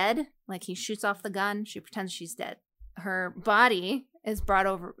fake dead. He shoots off the gun. She pretends she's dead. Her body is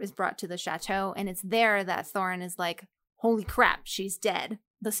brought to the chateau, and it's there that Thorne is like, holy crap, she's dead.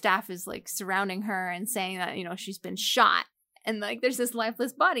 The staff is, surrounding her and saying that, she's been shot. And like there's this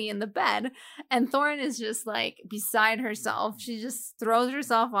lifeless body in the bed, and Thorne is just like beside herself. She just throws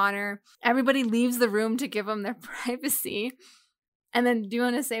herself on her. Everybody leaves the room to give them their privacy. And then do you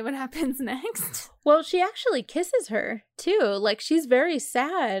want to say what happens next? Well, she actually kisses her too. Like she's very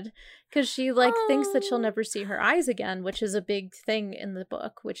sad because she like thinks that she'll never see her eyes again, which is a big thing in the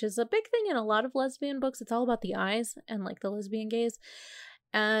book, which is a big thing in a lot of lesbian books. It's all about the eyes and like the lesbian gaze.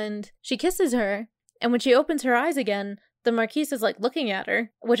 And she kisses her, and when she opens her eyes again, the Marquise is like looking at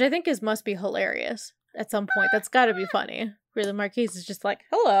her, which I think must be hilarious at some point. That's got to be funny, where the Marquise is just like,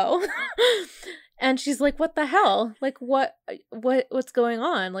 hello. And she's like, what the hell? Like, what's going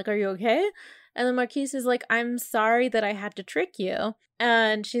on? Like, are you okay? And the Marquise is like, I'm sorry that I had to trick you.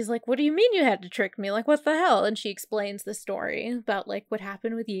 And she's like, what do you mean you had to trick me? Like, what the hell? And she explains the story about like what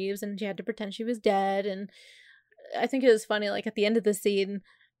happened with Yves, and she had to pretend she was dead. And I think it was funny, like at the end of the scene,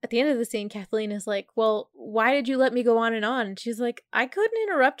 Kathleen is like, well, why did you let me go on? And she's like, I couldn't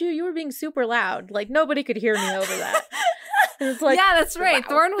interrupt you. You were being super loud. Like, nobody could hear me over that. And it's like, yeah, that's right. Wow.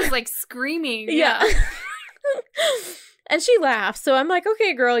 Thorne was like screaming. Yeah. And she laughs. So I'm like,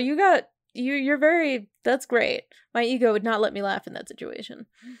 okay, girl, that's great. My ego would not let me laugh in that situation.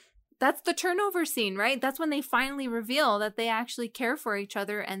 That's the turnover scene, right? That's when they finally reveal that they actually care for each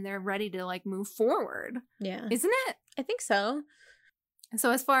other and they're ready to like move forward. Yeah. Isn't it? I think so.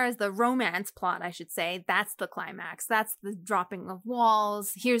 So as far as the romance plot, I should say, that's the climax. That's the dropping of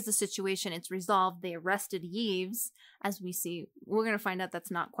walls. Here's the situation. It's resolved. They arrested Yves. As we see, we're going to find out that's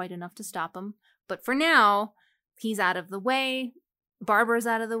not quite enough to stop him. But for now, he's out of the way. Barbara's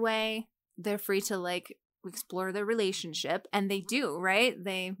out of the way. They're free to like explore their relationship. And they do, right?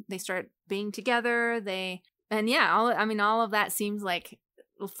 They start being together. All of that seems like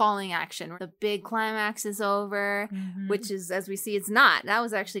falling action. The big climax is over, which is, as we see, it's not. That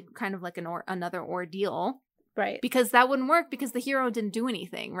was actually kind of like another ordeal, right? Because that wouldn't work because the hero didn't do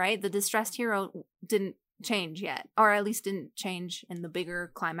anything, right? The distressed hero didn't change yet, or at least didn't change in the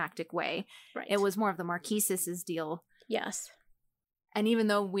bigger climactic way. Right. It was more of the Marquise's deal. Yes. And even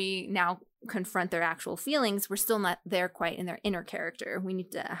though we now confront their actual feelings, we're still not there quite in their inner character. We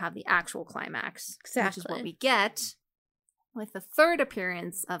need to have the actual climax, exactly, which is what we get with the third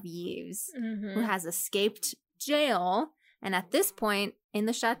appearance of Yves, who has escaped jail. And at this point in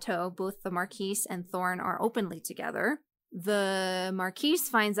the chateau, both the Marquise and Thorne are openly together. The Marquise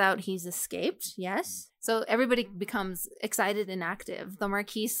finds out he's escaped, yes. So everybody becomes excited and active. The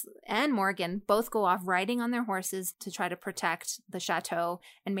Marquise and Morgan both go off riding on their horses to try to protect the chateau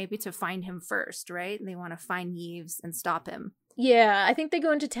and maybe to find him first, right? They want to find Yves and stop him. Yeah, I think they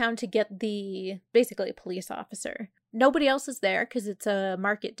go into town to get basically a police officer. Nobody else is there because it's a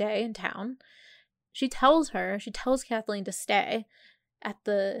market day in town. She tells Kathleen to stay at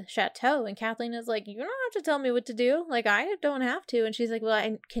the chateau, and Kathleen is like, you don't have to tell me what to do. Like, I don't have to. And she's like,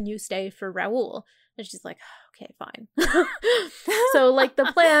 well, can you stay for Raoul? And she's like, okay, fine. So, like,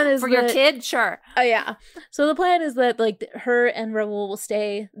 the plan is for your kid? Sure. Oh, yeah. So the plan is that, like, her and Raoul will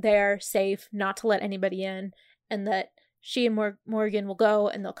stay there safe, not to let anybody in, and that she and Morgan will go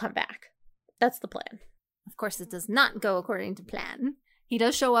and they'll come back. That's the plan. Of course, it does not go according to plan. He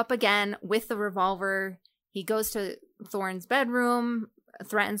does show up again with the revolver. He goes to Thorne's bedroom,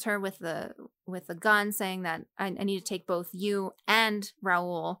 threatens her with a gun, saying that I need to take both you and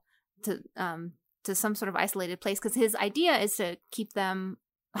Raoul to some sort of isolated place, because his idea is to keep them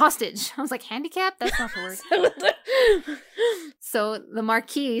hostage. I was like, handicapped? That's not the word. So the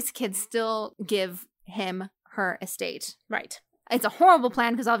Marquise can still give him her estate. Right. It's a horrible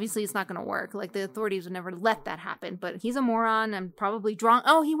plan because obviously it's not going to work. Like, the authorities would never let that happen. But he's a moron and probably drunk.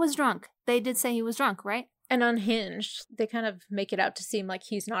 Oh, he was drunk. They did say he was drunk, right? And unhinged. They kind of make it out to seem like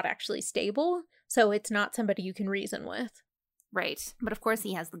he's not actually stable. So it's not somebody you can reason with. Right. But of course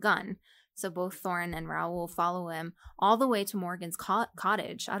he has the gun. So both Thorne and Raoul follow him all the way to Morgan's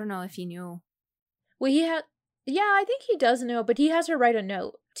cottage. I don't know if you knew. Well, yeah, I think he does know, but he has her write a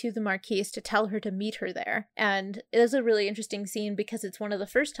note to the Marquise to tell her to meet her there. And it is a really interesting scene because it's one of the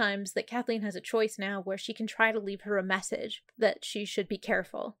first times that Kathleen has a choice now where she can try to leave her a message that she should be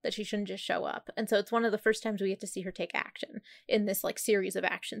careful, that she shouldn't just show up. And so it's one of the first times we get to see her take action in this like series of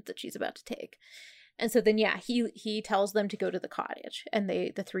actions that she's about to take. And so then, yeah, he tells them to go to the cottage, and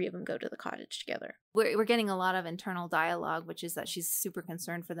the three of them go to the cottage together. We're getting a lot of internal dialogue, which is that she's super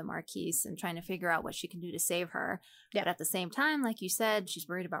concerned for the Marquise and trying to figure out what she can do to save her. Yeah. But at the same time, like you said, she's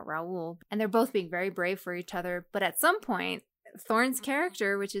worried about Raoul. And they're both being very brave for each other. But at some point, Thorne's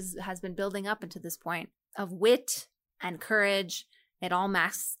character, which has been building up into this point of wit and courage, it all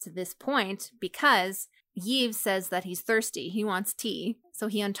masks to this point because Yves says that he's thirsty. He wants tea. So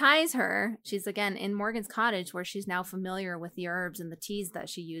he unties her. She's again in Morgan's cottage where she's now familiar with the herbs and the teas that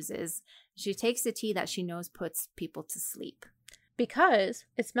she uses. She takes the tea that she knows puts people to sleep. Because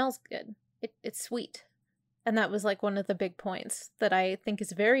it smells good. It's sweet. And that was like one of the big points that I think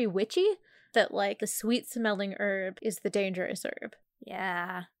is very witchy, that like the sweet smelling herb is the dangerous herb.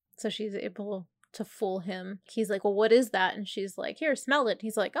 Yeah. So she's able to fool him. He's like, well, what is that? And she's like, here, smell it.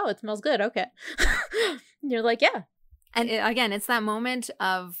 He's like, oh, it smells good. Okay. And you're like, yeah. And again, it's that moment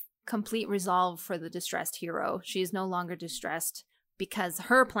of complete resolve for the distressed hero. She is no longer distressed because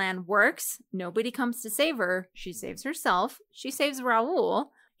her plan works. Nobody comes to save her. She saves herself. She saves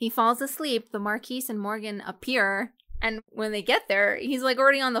Raoul. He falls asleep. The Marquise and Morgan appear. And when they get there, he's like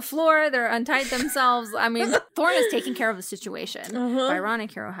already on the floor. They're untied themselves. I mean, Thorne is taking care of the situation.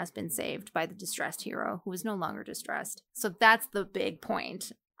 Byronic hero has been saved by the distressed hero who is no longer distressed. So that's the big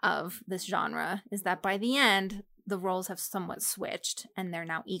point of this genre, is that by the end, the roles have somewhat switched and they're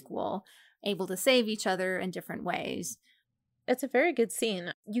now equal, able to save each other in different ways. It's a very good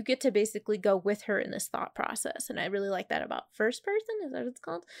scene. You get to basically go with her in this thought process. And I really like that about first person. Is that what it's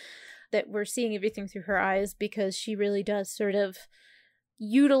called? That we're seeing everything through her eyes, because she really does sort of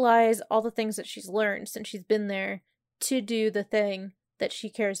utilize all the things that she's learned since she's been there to do the thing that she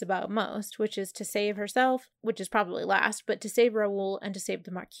cares about most, which is to save herself, which is probably last, but to save Raoul and to save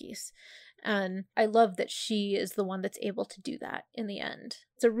the Marquise. And I love that she is the one that's able to do that in the end.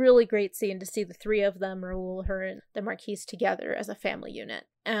 It's a really great scene to see the three of them, Raoul, her, and the Marquise, together as a family unit,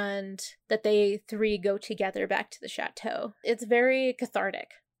 and that they three go together back to the chateau. It's very cathartic.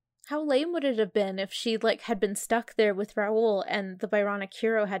 How lame would it have been if she like had been stuck there with Raoul and the Byronic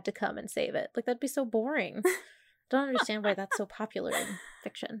hero had to come and save it? Like, that'd be so boring. Don't understand why that's so popular in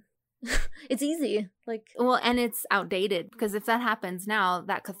fiction. It's easy. Like, well, and it's outdated, because if that happens now,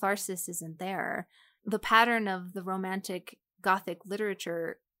 that catharsis isn't there. The pattern of the romantic Gothic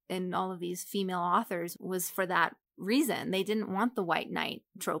literature in all of these female authors was for that reason. They didn't want the white knight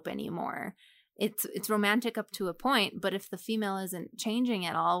trope anymore. It's romantic up to a point, but if the female isn't changing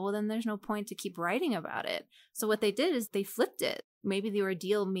at all, well, then there's no point to keep writing about it. So what they did is they flipped it. Maybe the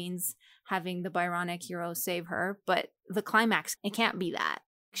ordeal means having the Byronic hero save her, but the climax, it can't be that.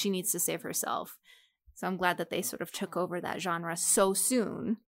 She needs to save herself. So I'm glad that they sort of took over that genre so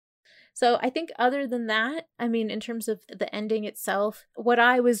soon. So I think other than that, I mean, in terms of the ending itself, what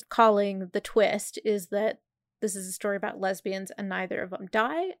I was calling the twist is that this is a story about lesbians and neither of them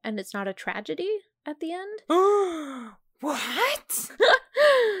die, and it's not a tragedy at the end. What?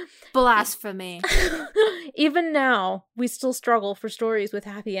 Blasphemy. Even now, we still struggle for stories with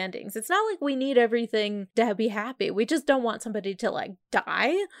happy endings. It's not like we need everything to be happy. We just don't want somebody to like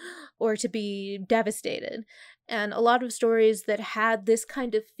die or to be devastated. And a lot of stories that had this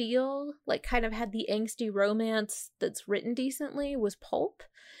kind of feel, like kind of had the angsty romance that's written decently, was pulp.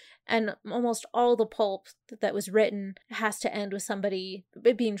 And almost all the pulp that was written has to end with somebody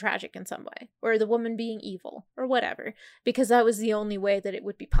being tragic in some way, or the woman being evil, or whatever, because that was the only way that it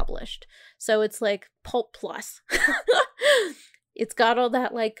would be published. So it's like pulp plus. It's got all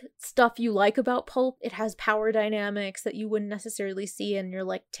that like stuff you like about pulp. It has power dynamics that you wouldn't necessarily see in your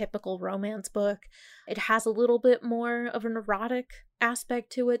like typical romance book. It has a little bit more of an erotic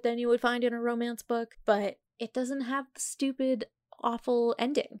aspect to it than you would find in a romance book, but it doesn't have the stupid, awful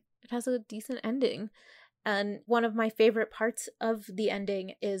ending. It has a decent ending. And one of my favorite parts of the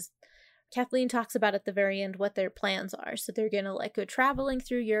ending is Kathleen talks about at the very end what their plans are. So they're going to like go traveling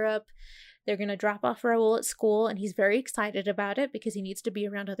through Europe. They're going to drop off Raoul at school, and he's very excited about it because he needs to be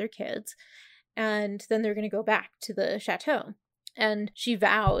around other kids. And then they're going to go back to the chateau. And she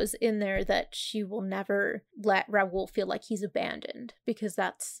vows in there that she will never let Raoul feel like he's abandoned, because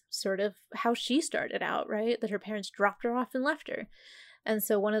that's sort of how she started out, right? That her parents dropped her off and left her. And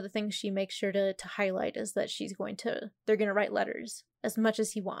so one of the things she makes sure to highlight is that they're going to write letters as much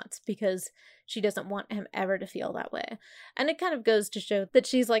as he wants, because she doesn't want him ever to feel that way. And it kind of goes to show that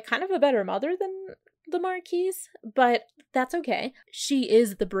she's like kind of a better mother than the Marquise, but that's okay. She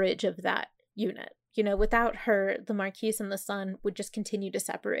is the bridge of that unit. You know, without her, the Marquise and the son would just continue to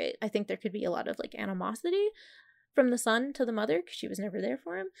separate. I think there could be a lot of like animosity from the son to the mother because she was never there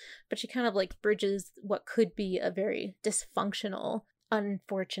for him, but she kind of like bridges what could be a very dysfunctional,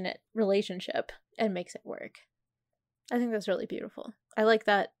 unfortunate relationship and makes it work. I think that's really beautiful. I like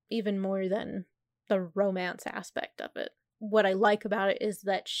that even more than the romance aspect of it. What I like about it is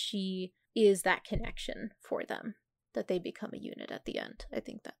that she is that connection for them, that they become a unit at the end. I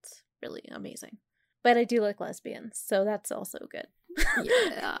think that's really amazing. But I do like lesbians, so that's also good.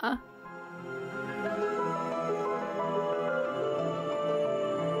 Yeah.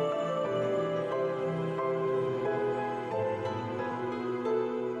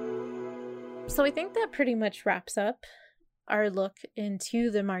 So I think that pretty much wraps up our look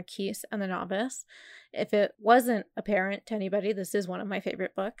into The Marquise and the Novice. If it wasn't apparent to anybody, this is one of my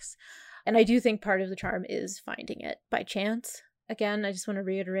favorite books. And I do think part of the charm is finding it by chance. Again, I just want to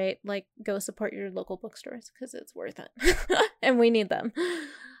reiterate, like, go support your local bookstores because it's worth it. And we need them.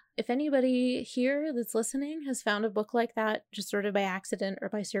 If anybody here that's listening has found a book like that, just sort of by accident or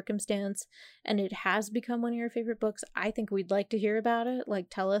by circumstance, and it has become one of your favorite books, I think we'd like to hear about it. Like,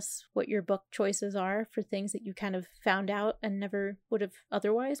 tell us what your book choices are for things that you kind of found out and never would have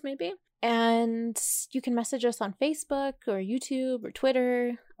otherwise, maybe. And you can message us on Facebook or YouTube or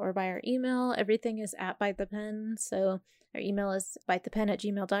Twitter or by our email. Everything is at Bite the Pen. So our email is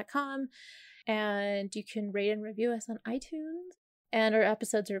bitethepen@gmail.com. And you can rate and review us on iTunes. And our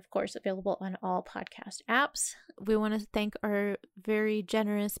episodes are, of course, available on all podcast apps. We want to thank our very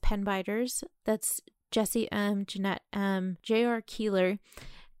generous pen biters. That's Jessie M., Jeanette M., J.R. Keeler,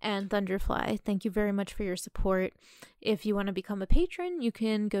 and Thunderfly. Thank you very much for your support. If you want to become a patron, you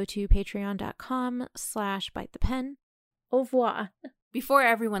can go to patreon.com/bitethepen. Au revoir. Before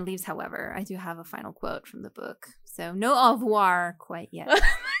everyone leaves, however, I do have a final quote from the book. So no au revoir quite yet.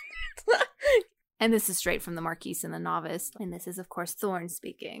 And this is straight from The Marquise and the Novice. And this is, of course, Thorne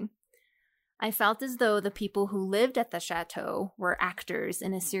speaking. I felt as though the people who lived at the chateau were actors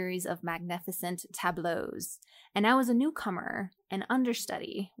in a series of magnificent tableaus. And I was a newcomer, an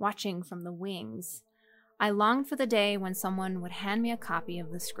understudy, watching from the wings. I longed for the day when someone would hand me a copy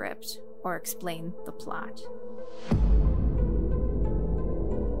of the script or explain the plot.